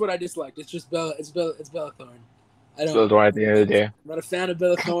that's just what I disliked. It's just Bella. It's Bella Thorne. I don't. Bella Thorne at the end of the day. I'm not a fan of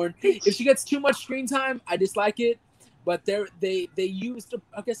Bella Thorne. If she gets too much screen time, I dislike it. But they used a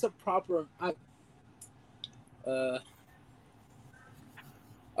proper.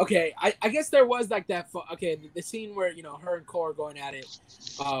 Okay, I guess there was that. Okay, the scene where her and Cole are going at it.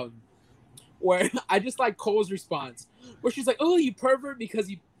 Where I just like Cole's response, where she's like, "Oh, you pervert," because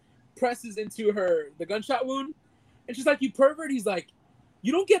he presses into the gunshot wound, and she's like, "You pervert." He's like,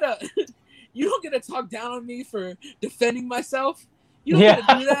 "You don't get to talk down on me for defending myself. You don't get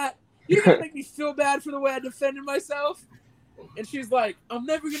to do that. You don't get to make me feel bad for the way I defended myself." And she's like, "I'm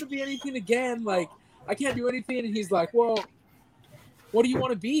never gonna be anything again. I can't do anything." And he's like, "Well, what do you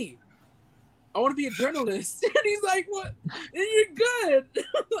want to be?" I want to be a journalist. And he's like, what? And you're good.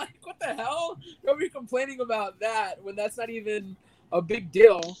 Like, what the hell? Nobody complaining about that when that's not even a big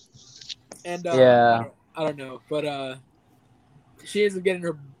deal. And Yeah. I don't know. But she ends up getting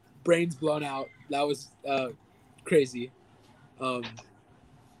her brains blown out. That was crazy. But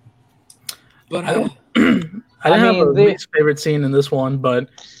I didn't have a least favorite scene in this one, but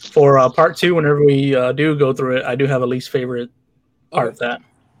for part 2, whenever we do go through it, I do have a least favorite part of that.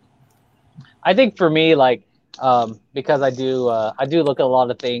 I think for me, like, because I do look at a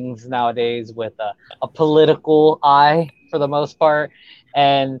lot of things nowadays with a political eye for the most part,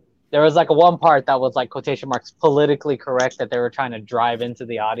 and there was like a one part that was like quotation marks politically correct that they were trying to drive into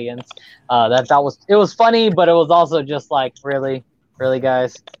the audience. It was funny, but it was also just like really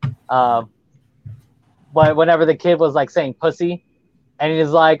guys. But whenever the kid was like saying pussy, and he's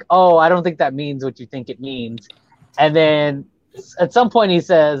like, "Oh, I don't think that means what you think it means," and then at some point he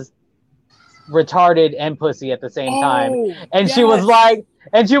says retarded and pussy at the same time, and yes. she was like,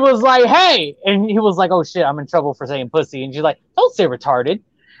 "Hey," and he was like, "Oh shit, I'm in trouble for saying pussy," and she's like, "Don't say retarded,"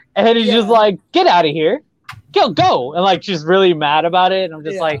 and he's just like, "Get out of here, go," and like she's really mad about it, and I'm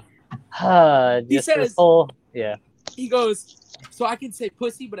just like, he says, this whole he goes, "So I can say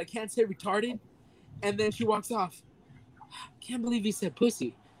pussy, but I can't say retarded," and then she walks off. Can't believe he said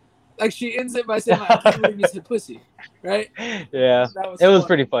pussy. Like she ends it by saying, like, "I can't believe he said pussy," right? Yeah, it was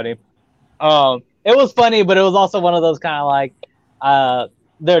pretty funny. It was funny, but it was also one of those kind of like,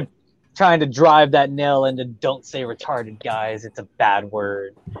 they're trying to drive that nail into "don't say retarded, guys. It's a bad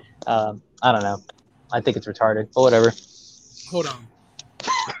word." I don't know. I think it's retarded, but whatever. Hold on.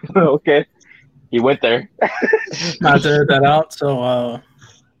 Okay, he went there. Not to edit that out, so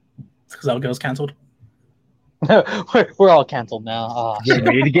because that was canceled. we're all canceled now. Oh, He's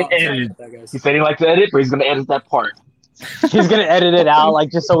ready to get edited. He said he likes to edit, but he's gonna edit that part. He's gonna edit it out,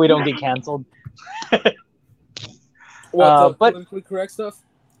 like just so we don't get canceled. What the but politically correct stuff?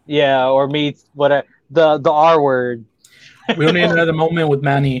 Yeah, or me, the R word. We don't need another moment with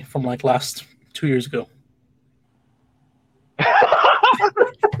Manny from like last 2 years ago.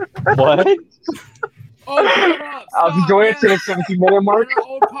 What? Oh, shut up! I was enjoying it to the 17-minute mark.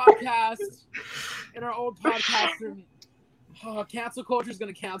 In our old podcast, cancel culture is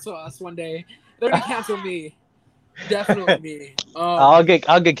gonna cancel us one day. They're gonna cancel me. Definitely me. I'll get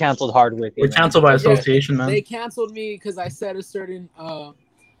canceled hard with you. We're canceled by association, man. They canceled me because I said a certain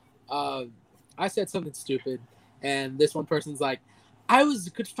I said something stupid, and this one person's like, "I was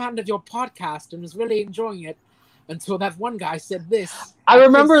a good fan of your podcast and was really enjoying it until that one guy said this." I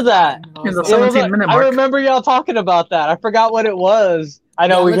remember that. In the 17-minute mark. I remember y'all talking about that. I forgot what it was. I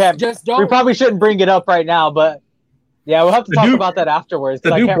know we probably shouldn't bring it up right now, but yeah, we'll have to talk about that afterwards.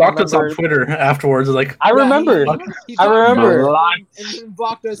 The dude blocked us on Twitter afterwards. Like, I remember. I remember. And then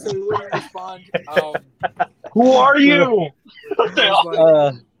blocked us so we wouldn't respond. Who are you?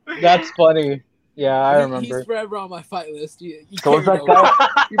 That's funny. Yeah, I remember. He's forever on my fight list. You brought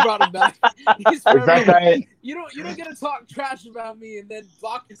him back. He's forever. That guy? You don't get to talk trash about me and then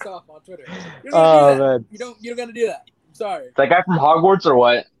block yourself on Twitter. You don't do that. You don't gotta do that. I'm sorry. That guy from Hogwarts or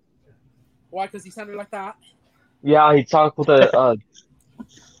what? Why? Because he sounded like that. Yeah, he talked with the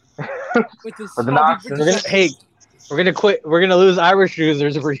we're gonna quit. We're gonna lose Irish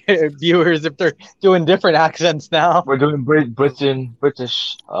viewers if they're doing different accents now. We're doing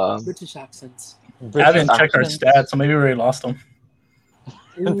British accents. I haven't checked our stats, so maybe we already lost them.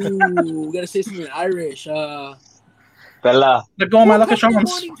 Ooh, we gotta say something in Irish. Bella. They're going my Lucky Charms. Good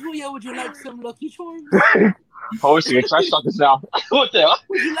morning to you. Would you like some Lucky Charms? Oh, so you're trash talking now. What the hell?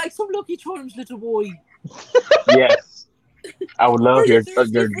 Would you like some Lucky Charms, little boy? Yes. I would love your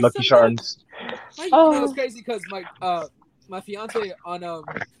Lucky Charms. It was crazy because my fiance on her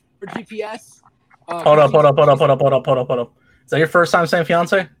GPS. Hold up. Is that your first time saying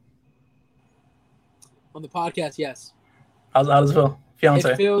fiance? On the podcast, yes. How does it feel?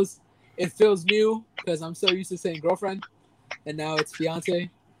 Fiance. It feels new because I'm so used to saying girlfriend, and now it's fiance.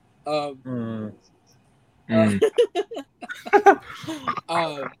 But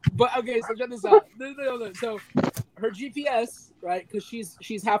okay, so check this out. So her GPS, right? Because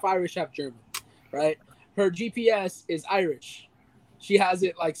she's half Irish, half German, right? Her GPS is Irish. She has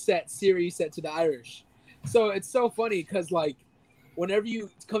it like Siri set to the Irish. So it's so funny because like whenever you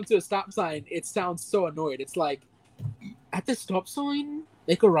come to a stop sign, it sounds so annoyed. It's like, at the stop sign,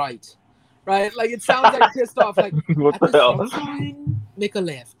 make a right, right? Like it sounds like pissed off. Like what at the hell? stop sign, make a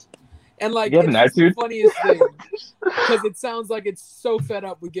left. And like You have it's an just the attitude? funniest thing because it sounds like it's so fed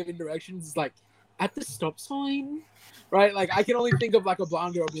up with giving directions. It's like at the stop sign, right? Like I can only think of like a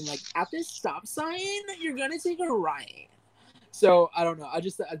blonde girl being like, at this stop sign, you're gonna take a right. So I don't know. I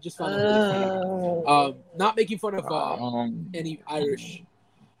just found it really funny. Not making fun of any Irish,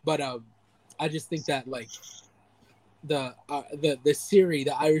 but I just think that like the Siri,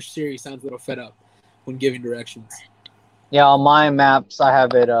 the Irish Siri, sounds a little fed up when giving directions. Yeah, on my maps, I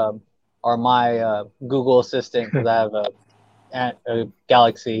have it, or my Google Assistant, because I have a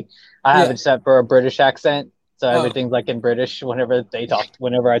Galaxy. I have it set for a British accent, so everything's like in British whenever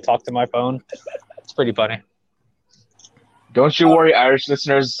I talk to my phone. It's pretty funny. Don't you worry, Irish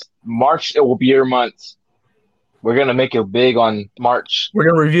listeners. March, it will be your month. We're gonna make it big on March. We're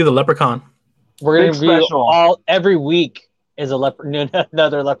gonna review the Leprechaun. We're gonna review every week is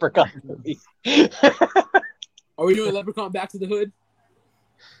another Leprechaun movie. Are we doing Leprechaun Back to the Hood?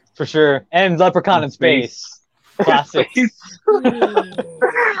 For sure, and Leprechaun in Space. Classic. See,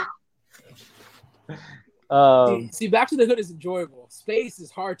 Back to the Hood is enjoyable. Space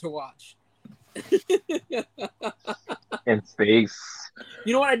is hard to watch. In Space.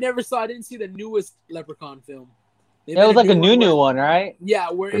 You know what? I never saw. I didn't see the newest Leprechaun film. It was like a new one, right? Yeah,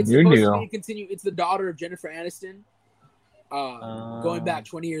 where it's supposed to be continue. It's the daughter of Jennifer Aniston, going back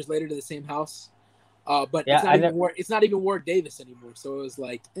 20 years later to the same house. But it's not even Warwick Davis anymore. So it was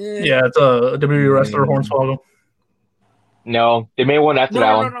like, yeah, it's a WWE wrestler, Hornswoggle. No, they made one after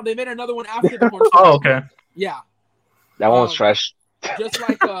that one. No, they made another one after the Hornswoggle. Oh, okay. Yeah, that one was trash. Just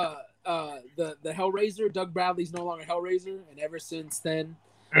like the Hellraiser, Doug Bradley's no longer Hellraiser, and ever since then,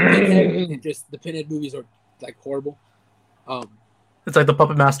 the Pinhead movies are like horrible. It's like the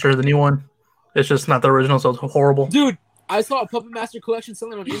Puppet Master, the new one. It's just not the original, so it's horrible. Dude, I saw a Puppet Master collection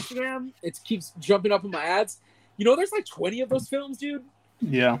selling on Instagram. It keeps jumping up in my ads. You know, there's like 20 of those films, dude.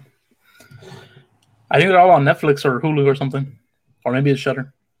 Yeah. I think they're all on Netflix or Hulu or something. Or maybe it's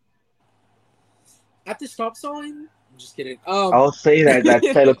Shudder. At the stop sign? I'm just kidding. I'll say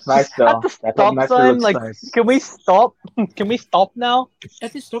that looks nice though. At the stop sign, like, nice. Can we stop? Can we stop now?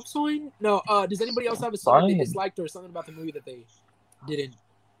 At the stop sign? No. Does anybody else have a song they disliked or something about the movie that they didn't?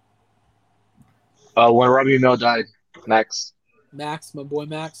 When Robbie Amell died. Max, my boy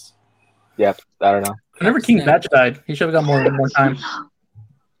Max. Yeah, I don't know. Whenever King Batch died, he should have got more time.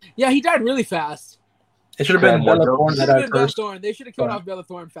 Yeah, he died really fast. It should have been Bella Thorne that died first. They should have killed off Bella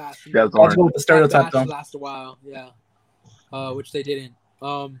Thorne fast. Let's go with the stereotype though. Last a while, yeah. Which they didn't.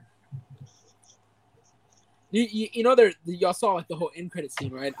 You know, y'all saw like the whole end credit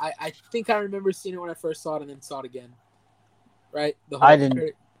scene, right? I think I remember seeing it when I first saw it and then saw it again. Right? The whole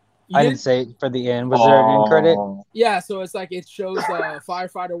I didn't say it for the end. Was there an end credit? Yeah, so it's like it shows a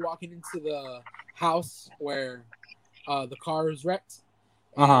firefighter walking into the house where the car was wrecked.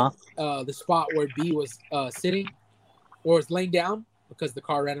 The spot where B was sitting or was laying down because the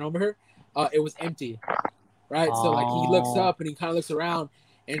car ran over her, it was empty. Right? So like he looks up and he kind of looks around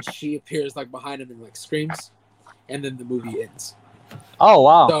and she appears like behind him and like screams, and then the movie ends. Oh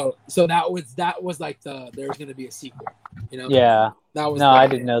wow! So that was like there's gonna be a sequel, you know? Yeah. That was I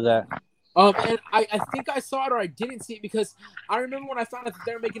didn't know that. And I think I saw it or I didn't see it because I remember when I found out that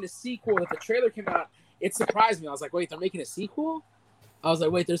they were making a sequel, that the trailer came out, it surprised me. I was like, wait, they're making a sequel? I was like,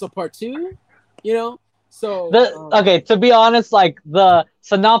 wait, there's a part 2? You know? So okay, to be honest, like the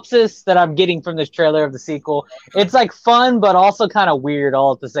synopsis that I'm getting from this trailer of the sequel, it's like fun but also kind of weird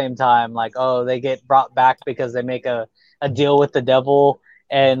all at the same time. Like, oh, they get brought back because they make a deal with the devil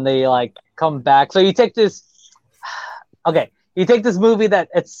and they like come back. So you take this movie that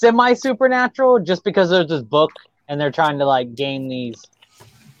it's semi supernatural just because there's this book and they're trying to like gain these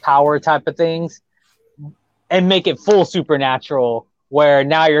power type of things and make it full supernatural where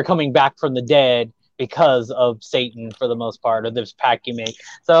now you're coming back from the dead because of Satan for the most part, or this pack you make.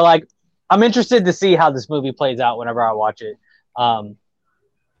 So like, I'm interested to see how this movie plays out whenever I watch it.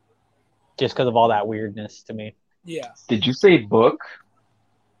 Just because of all that weirdness to me. Yeah. Did you say book?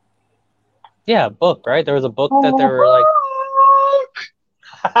 Yeah, book, right? There was a book that they were like...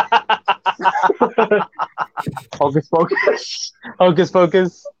 Hocus Pocus. Hocus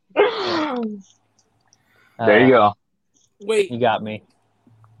Pocus. There you go. Wait. You got me.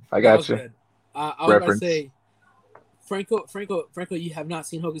 I got you. Good. I was going to say, Franco, you have not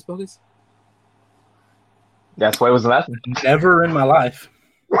seen Hocus Pocus? That's why it was the last one. Never in my life.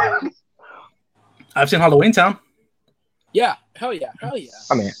 I've seen Halloween Town. Yeah, hell yeah.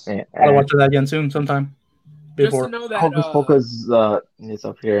 I mean, I'll watch that again soon, sometime. Before. Just to know that Hocus Pocus is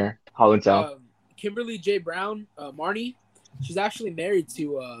up here. Halloween Town. Kimberly J. Brown, Marnie, she's actually married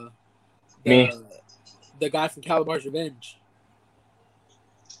to the guy from Calabar's Revenge.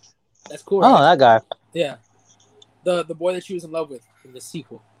 That's cool. Oh, right? that guy. Yeah, the boy that she was in love with in the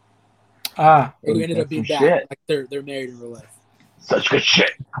sequel. Who ended up being bad. Like they're married in real life. Such good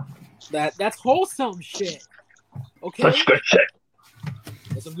shit. That's wholesome shit. Okay, Such good shit.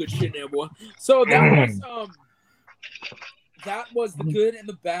 that's some good shit there, boy. So that was the good and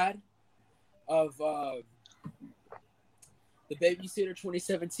the bad of the Babysitter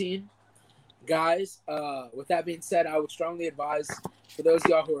 2017. Guys, with that being said, I would strongly advise for those of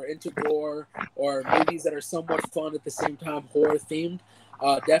y'all who are into gore or movies that are somewhat fun at the same time, horror themed,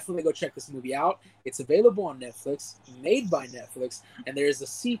 definitely go check this movie out. It's available on Netflix, made by Netflix, and there is a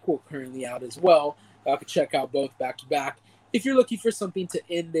sequel currently out as well. Y'all can check out both back to back if you're looking for something to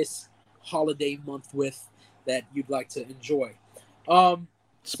end this holiday month with that you'd like to enjoy. So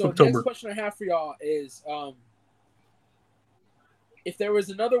the next question I have for y'all is, if there was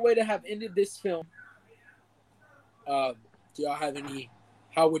another way to have ended this film, do y'all have any?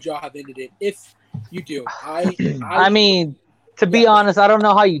 How would y'all have ended it? If you do, I mean, to be honest, I don't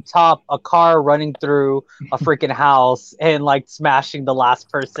know how you top a car running through a freaking house and like smashing the last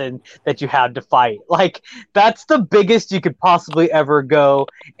person that you had to fight. Like that's the biggest you could possibly ever go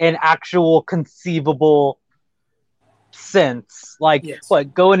in actual conceivable sense. Like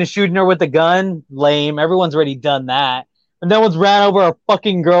what? Going and shooting her with a gun? Lame. Everyone's already done that. And no one's ran over a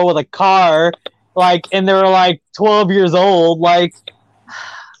fucking girl with a car, like, and they were like 12 years old. Like,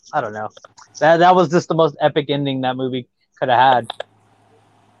 I don't know. That was just the most epic ending that movie could have had.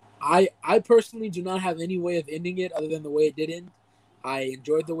 I personally do not have any way of ending it other than the way it did end. I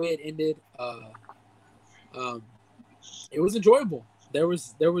enjoyed the way it ended. It was enjoyable. There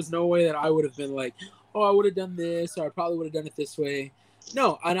was no way that I would have been like, oh, I would have done this, or I probably would have done it this way.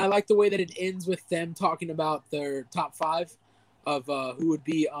 No, and I like the way that it ends with them talking about their top 5 of who would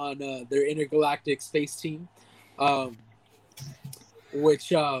be on their intergalactic space team. Which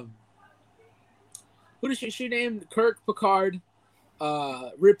who does she name? Kirk, Picard,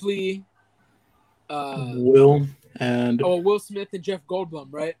 Ripley, Will Smith and Jeff Goldblum,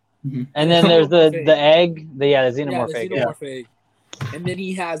 right? Mm-hmm. And then there's the egg, the xenomorph egg. Egg. And then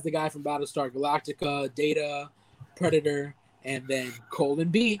he has the guy from Battlestar Galactica, Data, Predator, and then Colin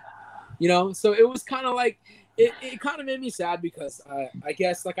B. You know, so it was kind of like it kind of made me sad because I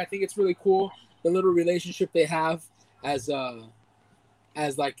guess like I think it's really cool the little relationship they have as their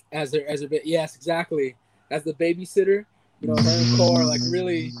yes, exactly, as the babysitter. You know, her and Cole are like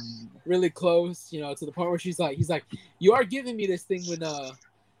really, really close. You know, to the point where he's like, you are giving me this thing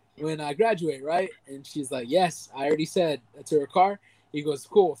when I graduate, right? And she's like, yes, I already said to her car. He goes,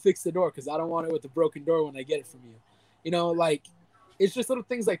 cool, fix the door because I don't want it with a broken door when I get it from you. You know, like, it's just little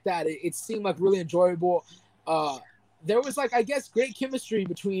things like that. It seemed like really enjoyable. There was, like, I guess, great chemistry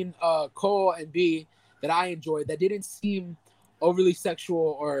between Cole and B that I enjoyed that didn't seem overly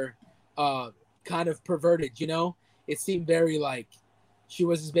sexual or kind of perverted, you know? It seemed very, like, she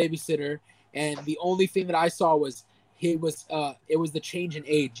was his babysitter, and the only thing that I saw was it was the change in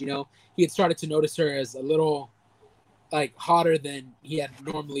age, you know? He had started to notice her as a little, like, hotter than he had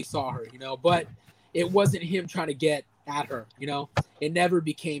normally saw her, you know? But it wasn't him trying to get at her, you know? It never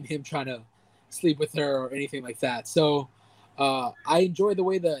became him trying to sleep with her or anything like that. So I enjoyed the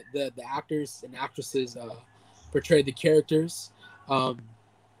way the actors and actresses portrayed the characters.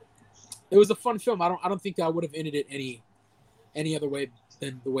 It was a fun film. I don't think I would have ended it any other way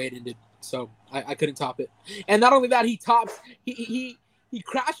than the way it ended. So I couldn't top it. And not only that, he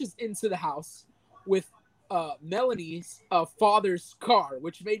crashes into the house with Melanie's father's car,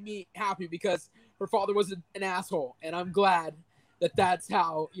 which made me happy because her father was an asshole, and I'm glad that that's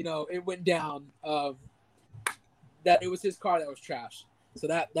how, you know, it went down. That it was his car that was trashed. So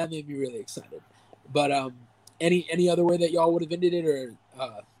that made me really excited. But any other way that y'all would have ended it, or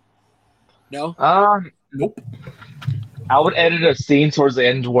no? Nope. I would edit a scene towards the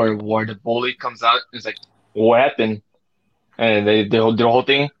end where the bully comes out. It's like, what happened? And they do the whole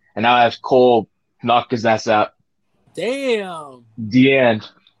thing, and now I have Cole knock his ass out. Damn. The end.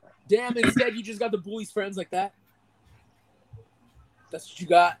 Damn, instead you just got the bully's friends like that? That's what you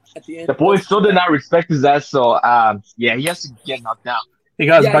got at the end? The bully still did not respect his ass, so yeah, he has to get knocked out. He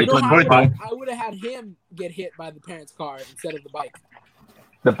got his Yeah, bike you know destroyed how though. I would have had him get hit by the parents' car instead of the bike.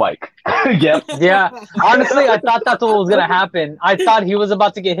 The bike. Yep. Yeah, honestly, I thought that's what was gonna happen. I thought he was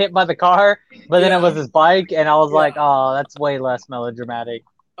about to get hit by the car, but then Yeah. it was his bike, and I was Yeah. like, "Oh, that's way less melodramatic."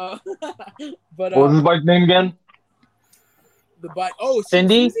 But What was his bike's name again? the bike. Oh,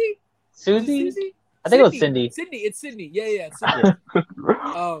 Cindy? Susie? Susie? Susie? I think it was Cindy. Sydney. It's Sydney. Yeah, it's Sydney.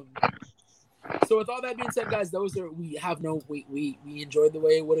 So with all that being said, guys, we enjoyed the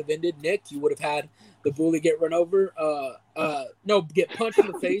way it would have ended. Nick, you would have had the bully get run over. Get punched in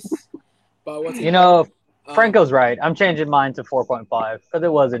the face by what's You know, Franco's right. I'm changing mine to 4.5 because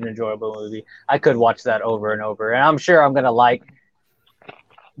it was an enjoyable movie. I could watch that over and over, and I'm sure I'm gonna like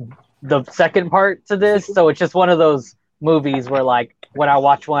the second part to this, so it's just one of those movies where like when I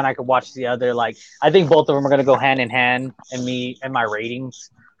watch one, I could watch the other. Like I think both of them are gonna go hand in hand in me and my ratings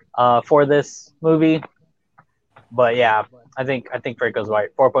for this movie. But yeah, I think Franco's right.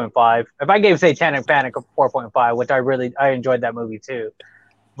 4.5. If I gave Satanic Panic a 4.5, which I enjoyed that movie too,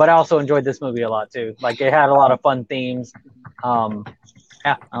 but I also enjoyed this movie a lot too. Like it had a lot of fun themes. Yeah,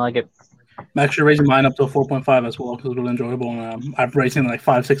 I like it. I'm actually raising mine up to a 4.5 as well because it's really enjoyable, and I've raised it like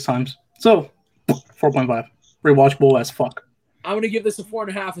 5-6 times. So 4.5, rewatchable as fuck. I'm gonna give this a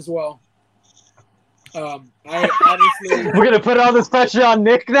 4.5 as well. I honestly, We're gonna put all this pressure on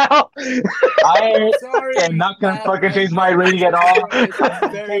Nick now. I sorry, am not gonna Matt, fucking but- change my rating at all. It's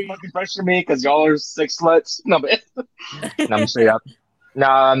Don't very- fucking pressure me because y'all are sick sluts. No, but no, I'm straight up. No.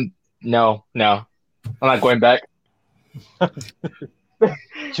 I'm not going back.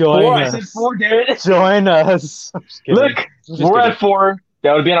 Join Four, I said us. 4, dude. Join us. Just kidding. Look, Just we're kidding. at 4.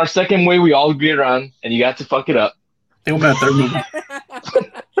 That would be in our second way we all agree around, and you got to fuck it up. I think we're at third movie.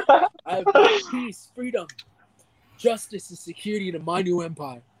 I have brought peace, freedom, justice, and security to my new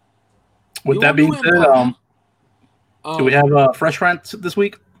empire. With Your that being new said, empire. do we have a fresh rant this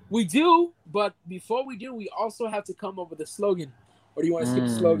week? We do, but before we do, we also have to come up with a slogan. Or do you want to skip the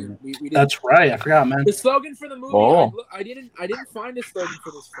slogan? We didn't. That's right. I forgot, man. The slogan for the movie. Oh. I didn't find a slogan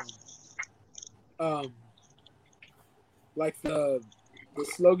for this film. Like the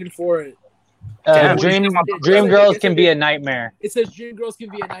slogan for it. Yeah, Dream girls can be a nightmare. It says "Dream girls can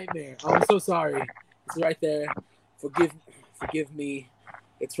be a nightmare." I'm so sorry. It's right there. Forgive me.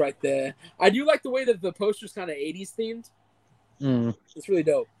 It's right there. I do like the way that the poster's kind of 80s themed. It's really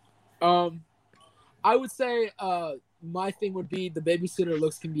dope. I would say my thing would be the babysitter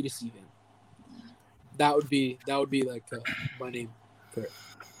looks can be deceiving. That would be like my name for it.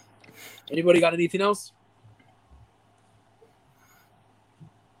 Anybody got anything else?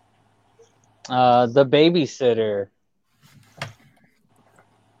 The babysitter.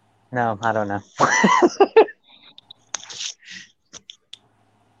 No, I don't know.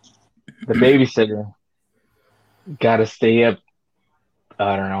 The babysitter gotta stay up.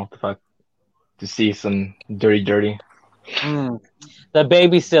 I don't know what the fuck to see some dirty. The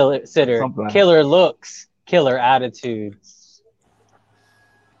babysitter. Something. Killer looks. Killer attitude.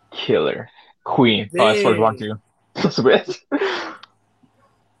 Killer queen. Oh, that's what I want to. That's a bit.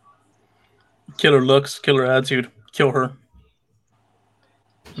 Killer looks, killer attitude, kill her.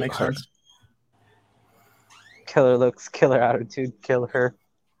 Makes sense. Killer looks. Killer attitude. Kill her.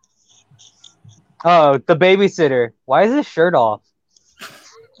 Oh, the babysitter. Why is his shirt off?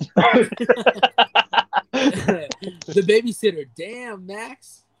 The babysitter. Damn,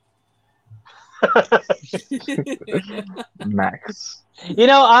 Max. Max. You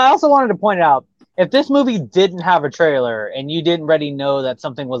know, I also wanted to point out, if this movie didn't have a trailer and you didn't already know that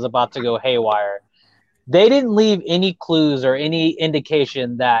something was about to go haywire, they didn't leave any clues or any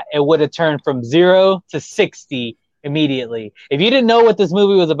indication that it would have turned from 0 to 60 immediately. If you didn't know what this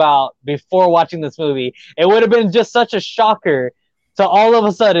movie was about before watching this movie, it would have been just such a shocker to all of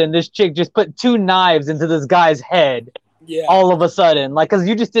a sudden this chick just put 2 knives into this guy's head. Yeah. All of a sudden, like, because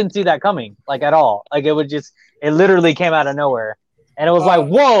you just didn't see that coming, like, at all. Like, it literally came out of nowhere, and it was like,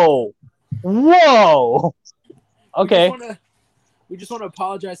 whoa, okay. We just want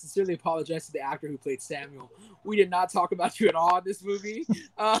to sincerely apologize to the actor who played Samuel. We did not talk about you at all in this movie.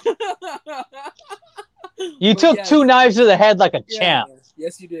 You took 2 knives to the head like a champ.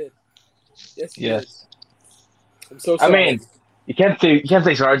 Yes, you did. Yes, you Yes. did. I'm so I sorry. mean, you can't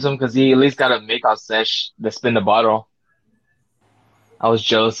say sorry to him because he at least got a makeout sesh to spin the bottle. I was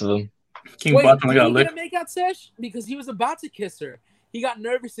jealous of him. King Wait, Bottom did got he licked. get a makeout sesh? Because he was about to kiss her. He got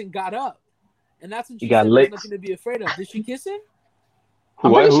nervous and got up. And that's when she He got said licked. there's nothing to be afraid of. Did she kiss him?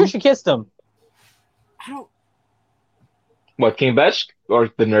 I'm pretty sure she kissed him. I don't. What, King Batch or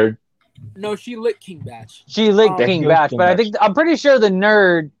the nerd? No, she licked King Batch. She licked Oh. King King Batch, but Batch. I'm pretty sure the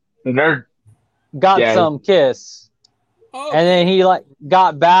nerd The nerd. got Yeah. some kiss, Oh, and then he like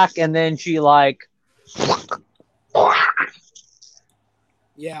got back, and then she like.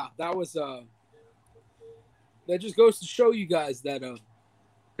 yeah, that was that just goes to show you guys that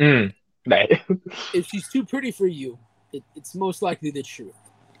Right. if she's too pretty for you, it's most likely the truth.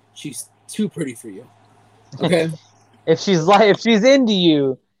 She's too pretty for you. Okay. If she's into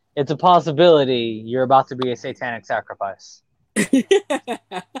you, it's a possibility you're about to be a satanic sacrifice.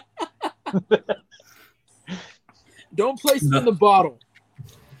 Don't place it in the bottle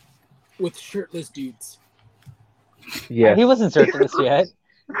with shirtless dudes. Yeah. He wasn't shirtless yet.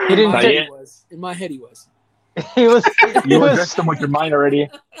 He didn't. Not yet. In my head, he was. He was. He You was. addressed him with your mind already.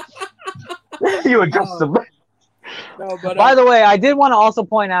 You addressed him. No, but By the way, I did want to also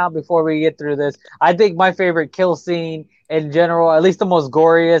point out before we get through this, I think my favorite kill scene in general, at least the most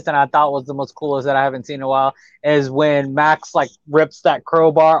goriest, and I thought was the most coolest that I haven't seen in a while, is when Max like rips that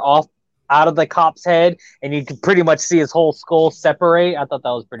crowbar off out of the cop's head, and you can pretty much see his whole skull separate. I thought that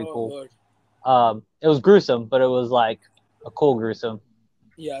was pretty cool. Lord. It was gruesome, but it was like a cool gruesome.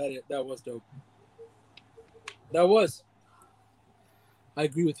 Yeah, that was dope. That was. I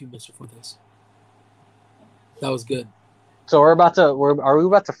agree with you, Mr. Fuentes. That was good. So are we about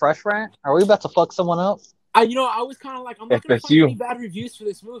to fresh rant? Are we about to fuck someone up? I was kind of like, I'm not going to find any bad reviews for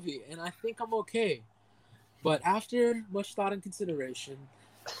this movie, and I think I'm okay. But after much thought and consideration,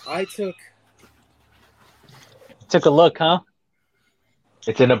 I took a look, huh?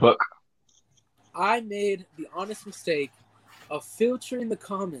 It's in a book. I made the honest mistake of filtering the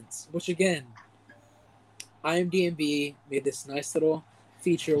comments, which again, IMDb made this nice little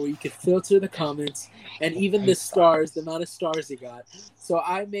feature where you could filter the comments and even the stars, the amount of stars you got. So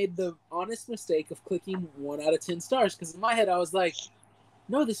I made the honest mistake of clicking 1 out of 10 stars because in my head I was like,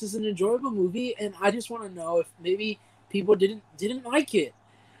 no, this is an enjoyable movie and I just want to know if maybe people didn't like it.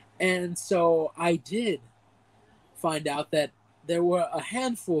 And so I did find out that there were a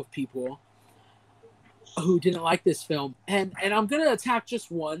handful of people who didn't like this film. And I'm going to attack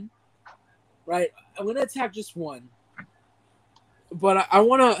just one, right? I'm going to attack just one. But I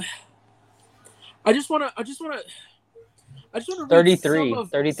just want to 33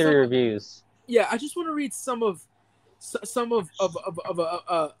 reviews. Yeah, I just want to read some of Tudo.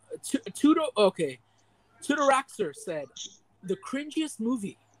 Okay, Tudoraxer said the cringiest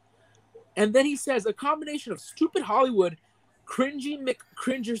movie, and then he says a combination of stupid Hollywood, cringy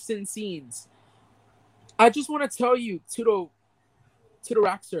McCringerson scenes. I just want to tell you, Tudoraxer,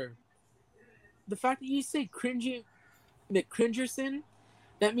 the fact that you say cringy McCringerson,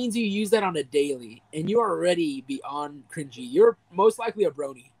 that means you use that on a daily, and you're already beyond cringy. You're most likely a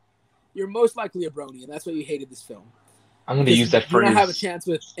brony. And that's why you hated this film. I'm going to use that phrase. You don't have a chance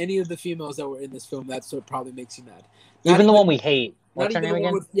with any of the females that were in this film. That's what probably makes you mad. Even the one we hate. What's her name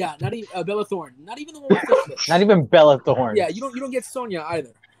again? Not even Bella Thorne. Not even the one with Fish Lips. Not even Bella Thorne. Yeah, you don't get Sonya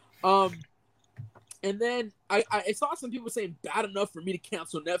either. And then I saw some people saying bad enough for me to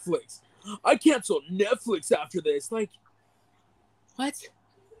cancel Netflix. I canceled Netflix after this. Like, what?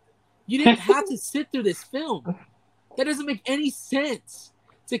 You didn't have to sit through this film. That doesn't make any sense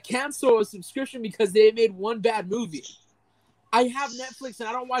to cancel a subscription because they made one bad movie. I have Netflix and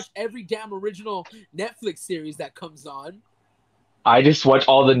I don't watch every damn original Netflix series that comes on. I just watch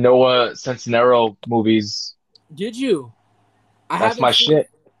all the Noah Centineo movies. Did you? That's my shit.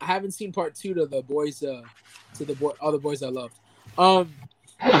 I haven't seen part 2 to the boys, all the boys I loved.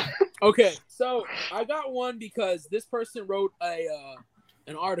 Okay, so I got one because this person wrote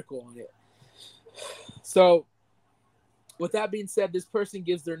an article on it. So, with that being said, this person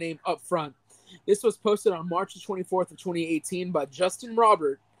gives their name up front. This was posted on March 24th of 2018 by Justin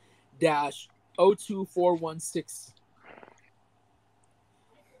Robert -02416.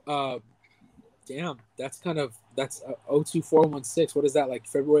 Damn, that's 02416. What is that, like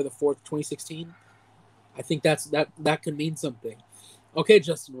February the 4th, 2016? I think that could mean something. Okay,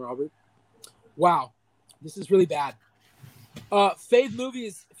 Justin Robert. Wow, this is really bad. Few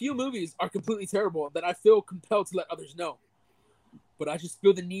movies are completely terrible that I feel compelled to let others know. But I just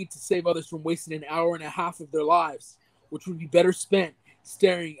feel the need to save others from wasting an hour and a half of their lives, which would be better spent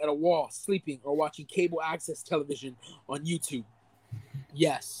staring at a wall, sleeping, or watching cable access television on YouTube.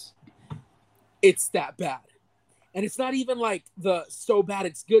 Yes, it's that bad. And it's not even like the so bad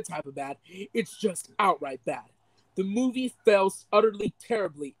it's good type of bad. It's just outright bad. The movie fails utterly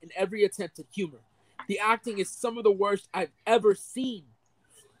terribly in every attempt at humor. The acting is some of the worst I've ever seen.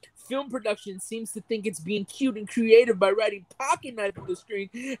 Film production seems to think it's being cute and creative by writing pocket knife on the screen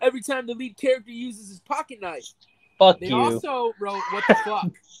every time the lead character uses his pocket knife. They also wrote what the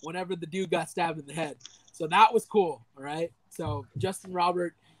fuck whenever the dude got stabbed in the head. So that was cool, all right? So, Justin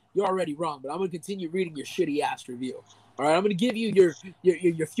Robert, you're already wrong, but I'm going to continue reading your shitty ass review. All right, I'm going to give you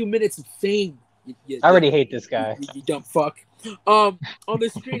your few minutes of fame. I already hate this guy. You dumb fuck. On the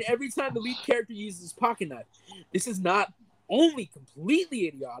screen, every time the lead character uses his pocket knife. This is not only completely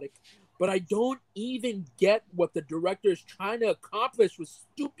idiotic, but I don't even get what the director is trying to accomplish with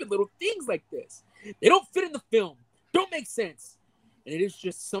stupid little things like this. They don't fit in the film, don't make sense, and it is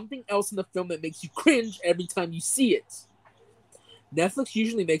just something else in the film that makes you cringe every time you see it. Netflix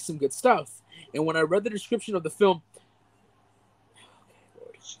usually makes some good stuff, and when I read the description of the film,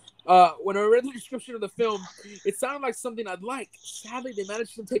 When I read the description of the film, it sounded like something I'd like. Sadly, they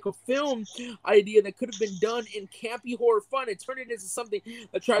managed to take a film idea that could have been done in campy horror fun and turn it into something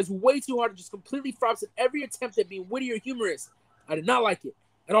that tries way too hard and just completely flops at every attempt at being witty or humorous. I did not like it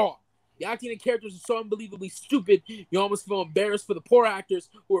at all. The acting and characters are so unbelievably stupid, you almost feel embarrassed for the poor actors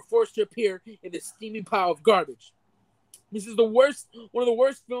who were forced to appear in this steaming pile of garbage. This is one of the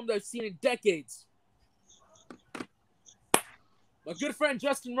worst films I've seen in decades. My good friend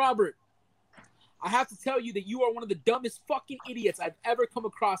Justin Robert, I have to tell you that you are one of the dumbest fucking idiots I've ever come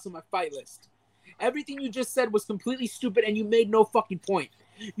across on my fight list. Everything you just said was completely stupid and you made no fucking point.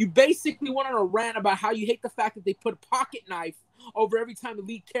 You basically went on a rant about how you hate the fact that they put a pocket knife over every time the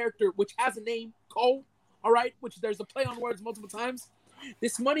lead character, which has a name, Cole, all right, which there's a play on words multiple times.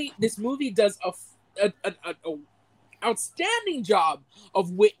 This movie does a outstanding job of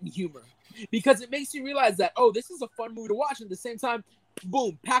wit and humor. Because it makes you realize that, oh, this is a fun movie to watch. And at the same time,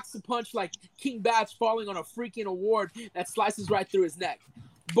 boom, packs a punch like King Batch falling on a freaking award that slices right through his neck.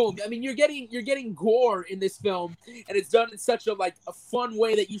 Boom. I mean, you're getting gore in this film, and it's done in such a fun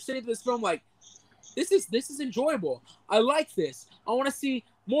way that you sit into this film like, this is enjoyable. I like this. I want to see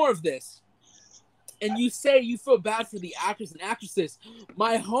more of this. And you say you feel bad for the actors and actresses.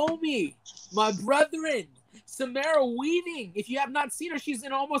 My homie, my brethren, Samara Weaving, if you have not seen her, she's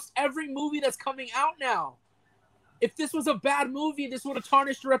in almost every movie that's coming out now. If this was a bad movie, this would have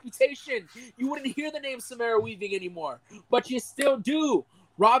tarnished her reputation. You wouldn't hear the name Samara Weaving anymore, but you still do.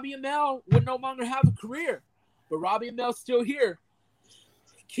 Robbie Amell would no longer have a career, but Robbie Amell's still here.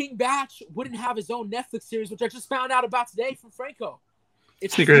 King Batch wouldn't have his own Netflix series, which I just found out about today from Franco.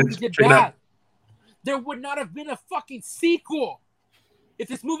 If this movie did bad, there would not have been a fucking sequel. If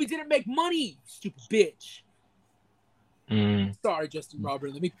this movie didn't make money, stupid bitch. Sorry, Justin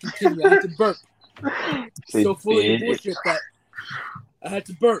Robert. Let me continue. I had to burp. So full of your bullshit that I had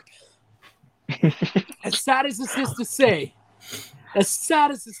to burp. As sad as this is to say,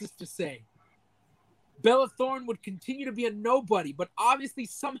 Bella Thorne would continue to be a nobody, but obviously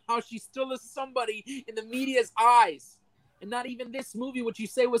somehow she's still a somebody in the media's eyes. And not even this movie, which you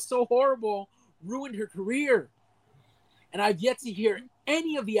say was so horrible, ruined her career. And I've yet to hear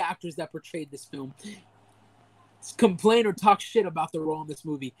any of the actors that portrayed this film complain or talk shit about the role in this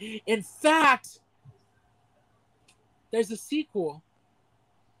movie. In fact, there's a sequel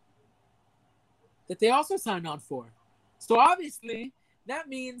that they also signed on for. So obviously, that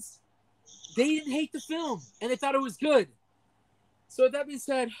means they didn't hate the film and they thought it was good. So with that being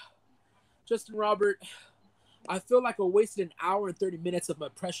said, Justin Robert, I feel like I wasted an hour and 30 minutes of my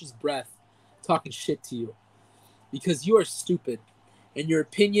precious breath talking shit to you because you are stupid and your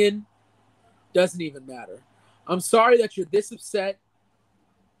opinion doesn't even matter. I'm sorry that you're this upset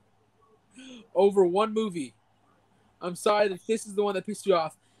over one movie. I'm sorry that this is the one that pissed you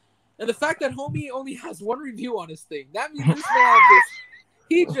off. And the fact that homie only has one review on his thing, that means this man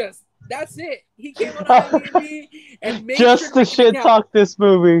that's it. He came on IMDb and made just to shit talk this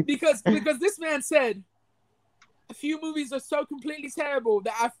movie. Because this man said, a few movies are so completely terrible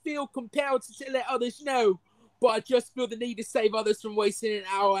that I feel compelled to let others know, but I just feel the need to save others from wasting an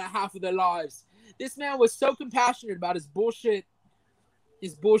hour and a half of their lives. This man was so compassionate about his bullshit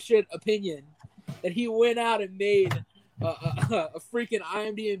opinion that he went out and made a freaking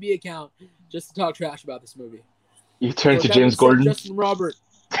IMDb account just to talk trash about this movie. You turned to James Gordon. Justin Robert,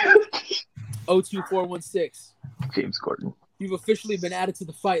 02416. James Gordon. You've officially been added to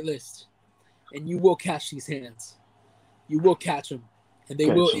the fight list, and you will catch these hands. You will catch them, and they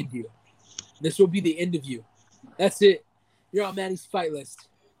will end you. This will be the end of you. That's it. You're on Manny's fight list.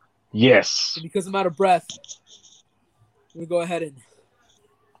 Yes. And because I'm out of breath, I'm going to go ahead and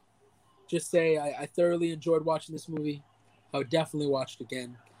just say I thoroughly enjoyed watching this movie. I would definitely watch it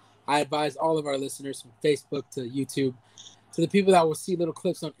again. I advise all of our listeners from Facebook to YouTube, to the people that will see little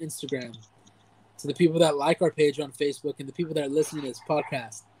clips on Instagram, to the people that like our page on Facebook, and the people that are listening to this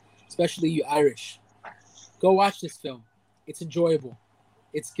podcast, especially you Irish. Go watch this film. It's enjoyable.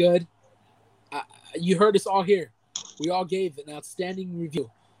 It's good. You heard us all here. We all gave an outstanding review.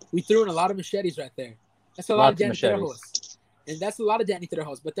 We threw in a lot of machetes right there. That's a lot of Danny Trejo's. And that's a lot of Danny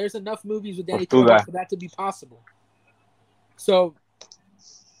Trejo's. But there's enough movies with Danny Trejo for that to be possible. So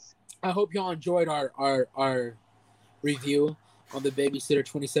I hope y'all enjoyed our review on The Babysitter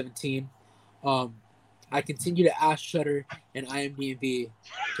 2017. I continue to ask Shudder and IMDb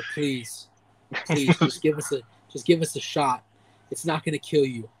to please just give us a shot. It's not going to kill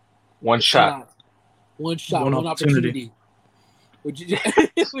you. One shot, one opportunity. Would you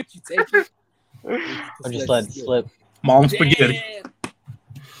take it? Or just let it slip. Mom spaghetti.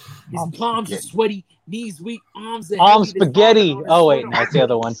 His palms are sweaty. Knees weak, arms and Mom spaghetti. Oh wait, no, that's the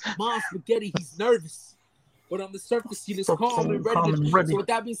other one. Mom spaghetti. He's nervous, but on the surface, he is calm and ready. So with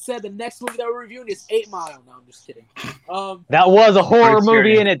that being said, the next movie that we're reviewing is 8 Mile. No, I'm just kidding. That was a horror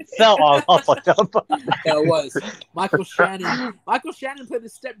movie in itself. I was fucked up. Yeah, it was. Michael Shannon. Michael Shannon played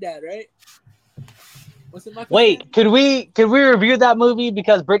his stepdad, right? Was it Michael Wait, Shannon? could we review that movie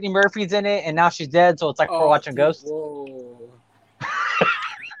because Brittany Murphy's in it and now she's dead, so it's like we're watching dude, Ghosts. Whoa.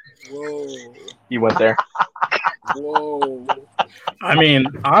 Whoa. You went there. Whoa. I mean,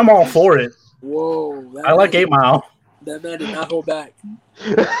 I'm all for it. Whoa. I like 8 Mile. That man did not hold back.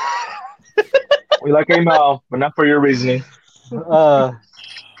 We like 8 Mile, but not for your reasoning.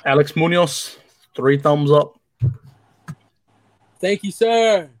 Alex Munoz, 3 thumbs up. Thank you,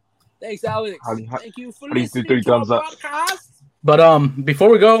 sir. Thanks, Alex. Thank you for listening to our podcast. But before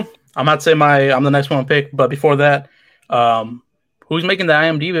we go, I'm not saying I'm the next one to pick, but before that, who's making the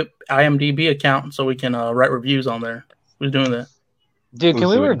IMDb account so we can write reviews on there? Who's doing that? Dude, can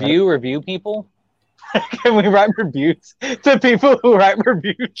we review people? Can we write reviews to people who write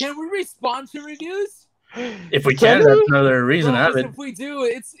reviews? Can we respond to reviews? If we can, that's another reason to have it. If we do,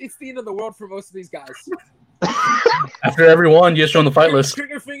 it's the end of the world for most of these guys. After every one, you just show them the fight list.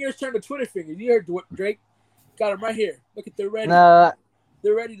 Trigger fingers turn to Twitter fingers. You heard Drake? Got them right here. Look at they're ready.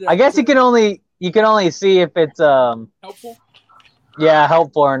 They're ready to. I guess you can only see if it's helpful. Yeah,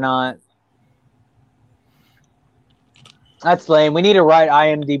 helpful or not. That's lame. We need to write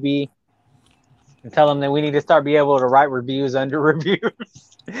IMDb and tell them that we need to start being able to write reviews under reviews.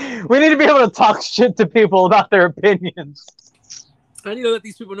 We need to be able to talk shit to people about their opinions. I need to let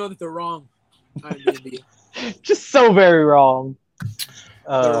these people know that they're wrong. IMDb. Just so very wrong.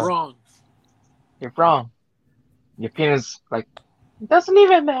 They're wrong. You're wrong. Your opinion's like, it doesn't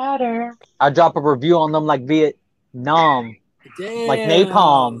even matter. I drop a review on them like Vietnam. Damn. Like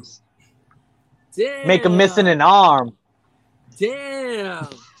napalms. Damn. Make them missing an arm. Damn.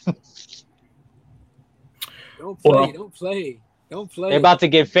 Don't play. Well, Don't play. Don't play. They're about to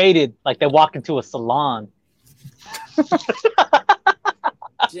get faded like they walk into a salon.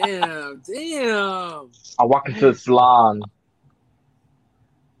 Damn. Damn. I walk into the salon.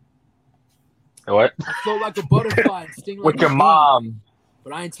 What? I float like a butterfly and sting like With a your bee. mom.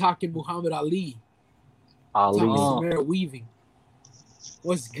 But I ain't talking Muhammad Ali. Ali. Talking Samara Weaving.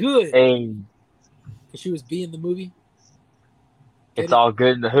 What's good? Hey, Because she was B in the movie. it's all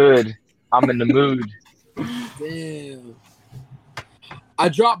good in the hood. I'm in the mood. Damn. I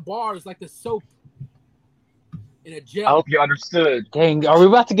drop bars like the soap in a gel. I hope you understood. Dang, are we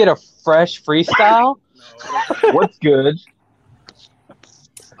about to get a fresh freestyle? What's good?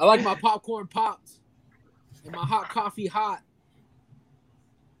 I like my popcorn popped and my hot coffee hot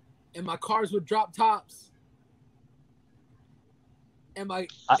and my cars with drop tops and my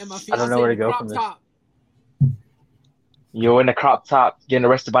fiance I don't know where to in a go crop from this. top. You're in a crop top, getting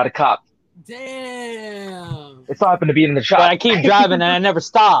arrested by the cop. Damn. It's all happened to be in the shop. But I keep driving and I never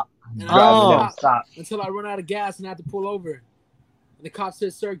stop. And Driving, Oh. never stop. until I run out of gas and I have to pull over. And the cop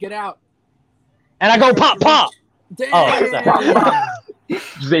says, "Sir, get out." And I go pop, pop. Damn. Oh,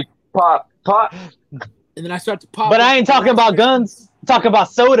 Say pop, pop. And then I start to pop. But I ain't talking about guns. I'm talking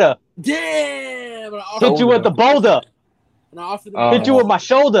about soda. Damn. And I offer Hit you with the boulder. And I offer them. Hit you with my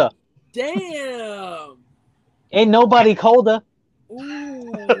shoulder. Damn. Ain't nobody colder.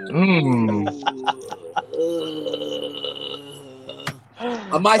 Mm.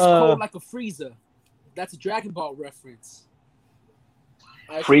 I'm ice cold like a freezer. That's a Dragon Ball reference.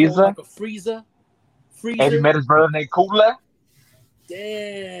 Ice Freezer? cold like a freezer. Have you Freezer. met his brother named Cooler?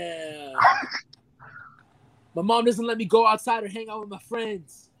 Damn. My mom doesn't let me go outside or hang out with my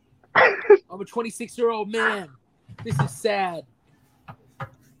friends. I'm a 26-year-old man. This is sad.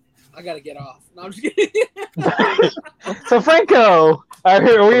 I gotta get off. No, I'm just kidding. So Franco,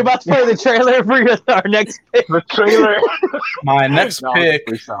 are we about to play the trailer for our next pick? The trailer. My next No, pick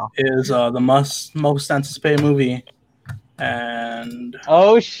freestyle. is the most anticipated movie, and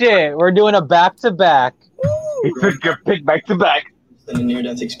Oh shit, we're doing a back-to-back. He took your pick back to back. Than a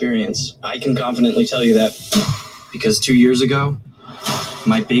near-death experience. I can confidently tell you that because 2 years ago,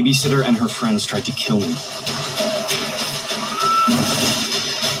 my babysitter and her friends tried to kill me.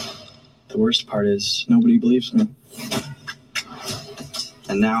 The worst part is nobody believes me.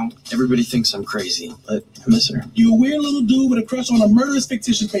 And now everybody thinks I'm crazy, but I miss her. You a weird little dude with a crush on a murderous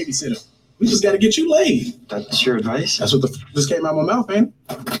fictitious babysitter. We just gotta get you laid. That's your advice? That's what just came out of my mouth, man.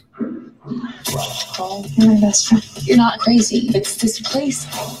 Paul, you're my best friend. You're not crazy. It's this place.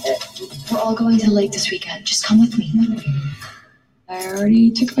 We're all going to the lake this weekend. Just come with me. I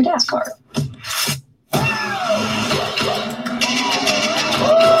already took my dad's car.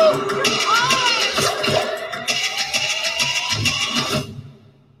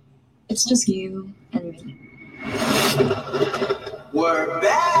 It's just you and me. We're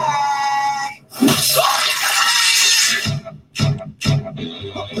back!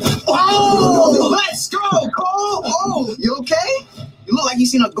 Oh, let's go, Cole! Oh, you okay? You look like you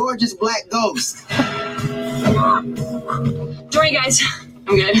seen a gorgeous black ghost. Don't worry, guys.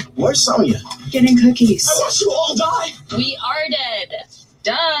 I'm good. Where's Sonya? Getting cookies. I watched you all die! We are dead.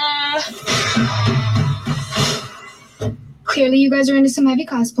 Duh. Clearly, you guys are into some heavy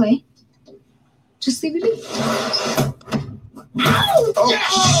cosplay. Just leave it be.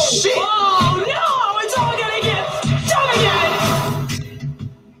 Oh, shit! Oh, no! It's all gonna get done again!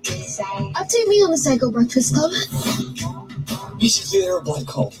 Update me on the Psycho Breakfast Club. Basically, they were blood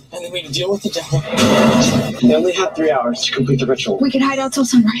cold, and then we had to deal with the devil. They only have 3 hours to complete the ritual. We could hide out till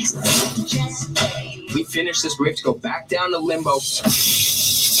sunrise. We finish this, we have to go back down to limbo.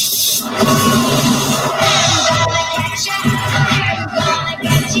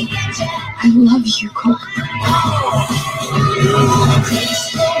 I love you, Cole.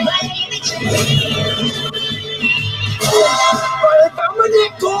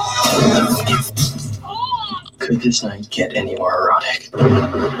 Could this night get any more erotic?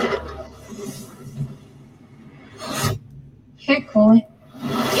 Hey, Cole.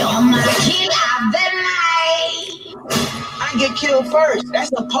 I get killed first.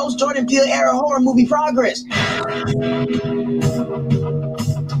 That's the post-Jordan Peele era horror movie progress.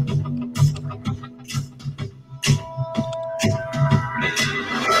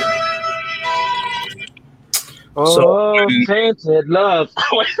 Oh, Tainted Love.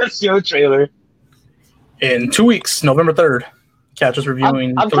 What's the show trailer? In 2 weeks, November 3rd, catch us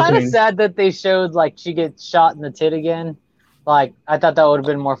reviewing. I'm kind of sad that they showed like she gets shot in the tit again. Like I thought that would have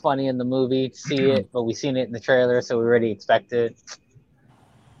been more funny in the movie to see it, but we seen it in the trailer, so we already expect it.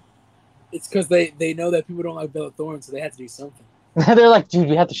 It's because they know that people don't like Bella Thorne, so they had to do something. They're like, dude,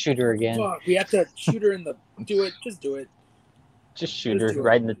 we have to shoot her again. Fuck, we have to shoot her in the. Do it. Just do it. Just shoot her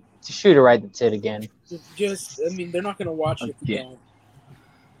right in the. Shoot her right in the tit again. Just, I mean, they're not gonna watch it if you Yeah.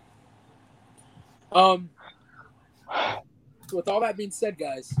 don't. So with all that being said,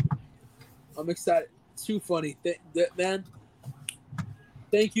 guys, I'm excited. Too funny, man.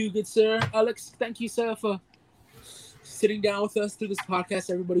 Thank you, good sir, Alex. Thank you, sir, for sitting down with us through this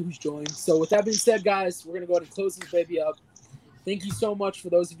podcast. Everybody who's joined. So with that being said, guys, we're gonna go ahead and close this baby up. Thank you so much for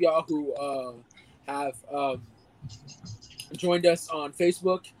those of y'all who have joined us on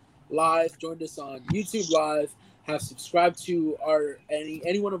Facebook Live, joined us on YouTube Live, have subscribed to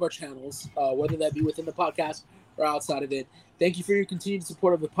any one of our channels, whether that be within the podcast or outside of it. Thank you for your continued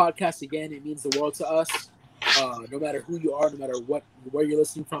support of the podcast. Again, it means the world to us. No matter who you are, no matter where you're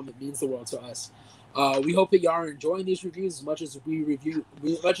listening from, it means the world to us. We hope that y'all are enjoying these reviews as much as we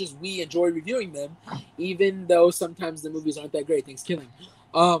enjoy reviewing them, even though sometimes the movies aren't that great. Thanks, killing.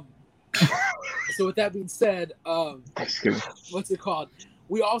 So with that being said, what's it called?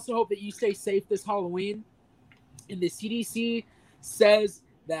 We also hope that you stay safe this Halloween. And the CDC says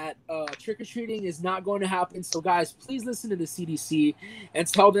that trick-or-treating is not going to happen. So, guys, please listen to the CDC and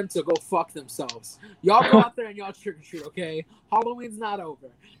tell them to go fuck themselves. Y'all go out there and y'all trick-or-treat, okay? Halloween's not over.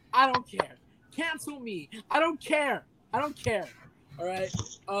 I don't care. Cancel me. I don't care. All right?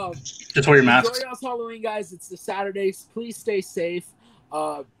 Just wear your masks. Enjoy y'all's Halloween, guys. It's the Saturdays. Please stay safe.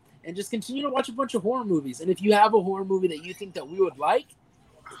 And just continue to watch a bunch of horror movies. And if you have a horror movie that you think that we would like,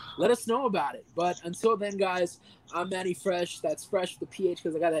 let us know about it. But until then, guys, I'm Manny Fresh. That's Fresh with the PH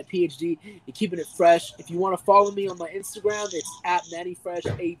because I got that PhD. You're keeping it fresh. If you want to follow me on my Instagram, it's at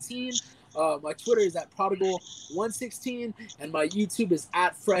MannyFresh18. My Twitter is at Prodigal116. And my YouTube is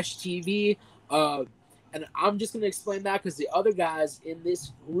at Fresh TV. And I'm just going to explain that because the other guys in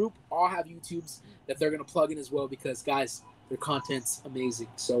this group all have YouTubes that they're going to plug in as well because, guys, their content's amazing.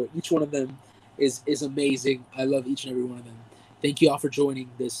 So each one of them is amazing. I love each and every one of them. Thank you all for joining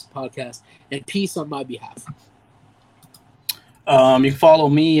this podcast, and peace on my behalf. You can follow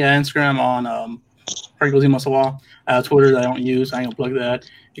me on Instagram on Prodigal Zimasawa. Twitter that I don't use. I ain't gonna plug that.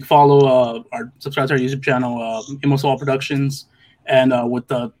 You can follow subscribe to our YouTube channel, Imasawa Productions. And with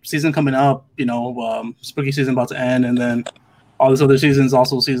the season coming up, spooky season about to end, and then all this other season is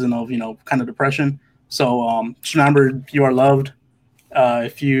also a season of kind of depression. So just remember, you are loved.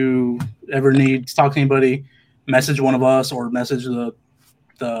 If you ever need to talk to anybody, message one of us or message the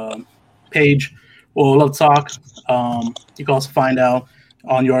page. We'll love to talk. You can also find out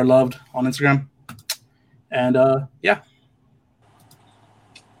on You Are Loved on Instagram. And yeah.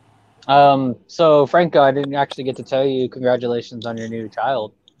 So Franco, I didn't actually get to tell you congratulations on your new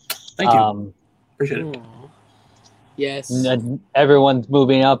child. Thank you. Appreciate it. Yes. Everyone's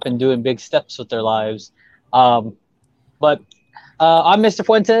moving up and doing big steps with their lives. But I'm Mr.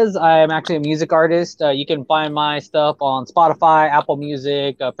 Fuentes. I am actually a music artist. You can find my stuff on Spotify, Apple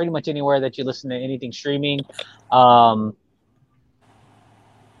Music, pretty much anywhere that you listen to anything streaming.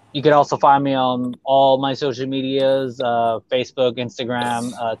 You can also find me on all my social medias, Facebook,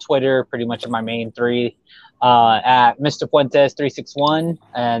 Instagram, Twitter, pretty much my main three, at Mr. Fuentes 361,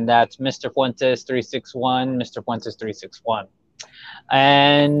 and that's Mr. Fuentes 361, Mr. Fuentes 361.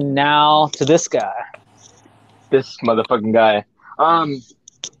 And now to this guy. This motherfucking guy.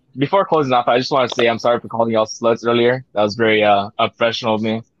 Before closing off, I just want to say I'm sorry for calling y'all sluts earlier. That was very unprofessional of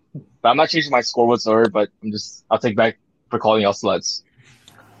me. But I'm not changing my score whatsoever, but I'll take back for calling y'all sluts.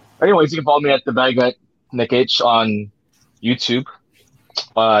 Anyways, you can follow me at the Bad Gut Nick H on YouTube.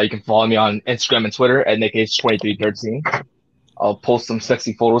 You can follow me on Instagram and Twitter at NickH2313. I'll post some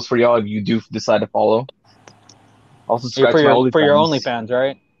sexy photos for y'all if you do decide to follow. Also subscribe to my OnlyFans. For your OnlyFans,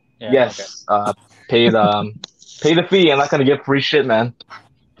 right? Yeah, yes. Okay. Pay the fee. I'm not gonna get free shit, man.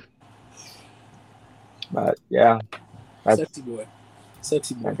 But yeah, Sexy boy.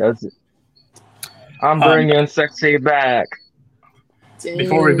 That does it. I'm bringing sexy back.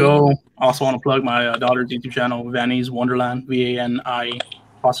 Before we go, I also want to plug my daughter's YouTube channel, Vanny's Wonderland, VANI_S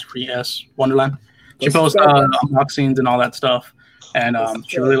Wonderland. She posts unboxings and all that stuff, and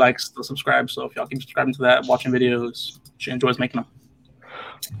she really likes to subscribe. So if y'all keep subscribing to that, watching videos, she enjoys making them.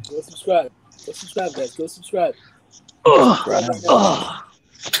 Go subscribe. Go subscribe, guys. Go subscribe.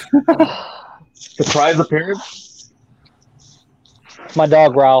 Surprise appearance. My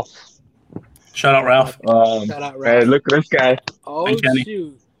dog Ralph. Shout out Ralph. Shout out Ralph. Hey, look at this guy. Oh, Kenny.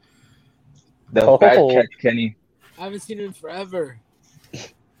 shoot. The bad cat Kenny. I haven't seen him in forever.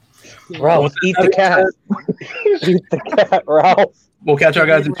 Ralph, eat the cat. Eat the cat, Ralph. We'll catch y'all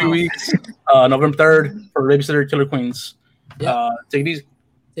guys in 2 weeks. November 3rd for Babysitter Killer Queens. Take it easy.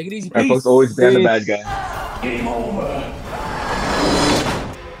 Take it easy. Our folks always ban the bad guy. Game over.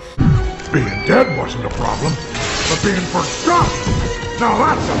 Being dead wasn't a problem, but being forgotten, now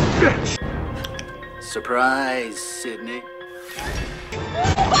that's a bitch. Surprise, Sydney.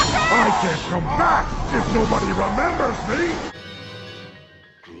 I can't come back if nobody remembers me.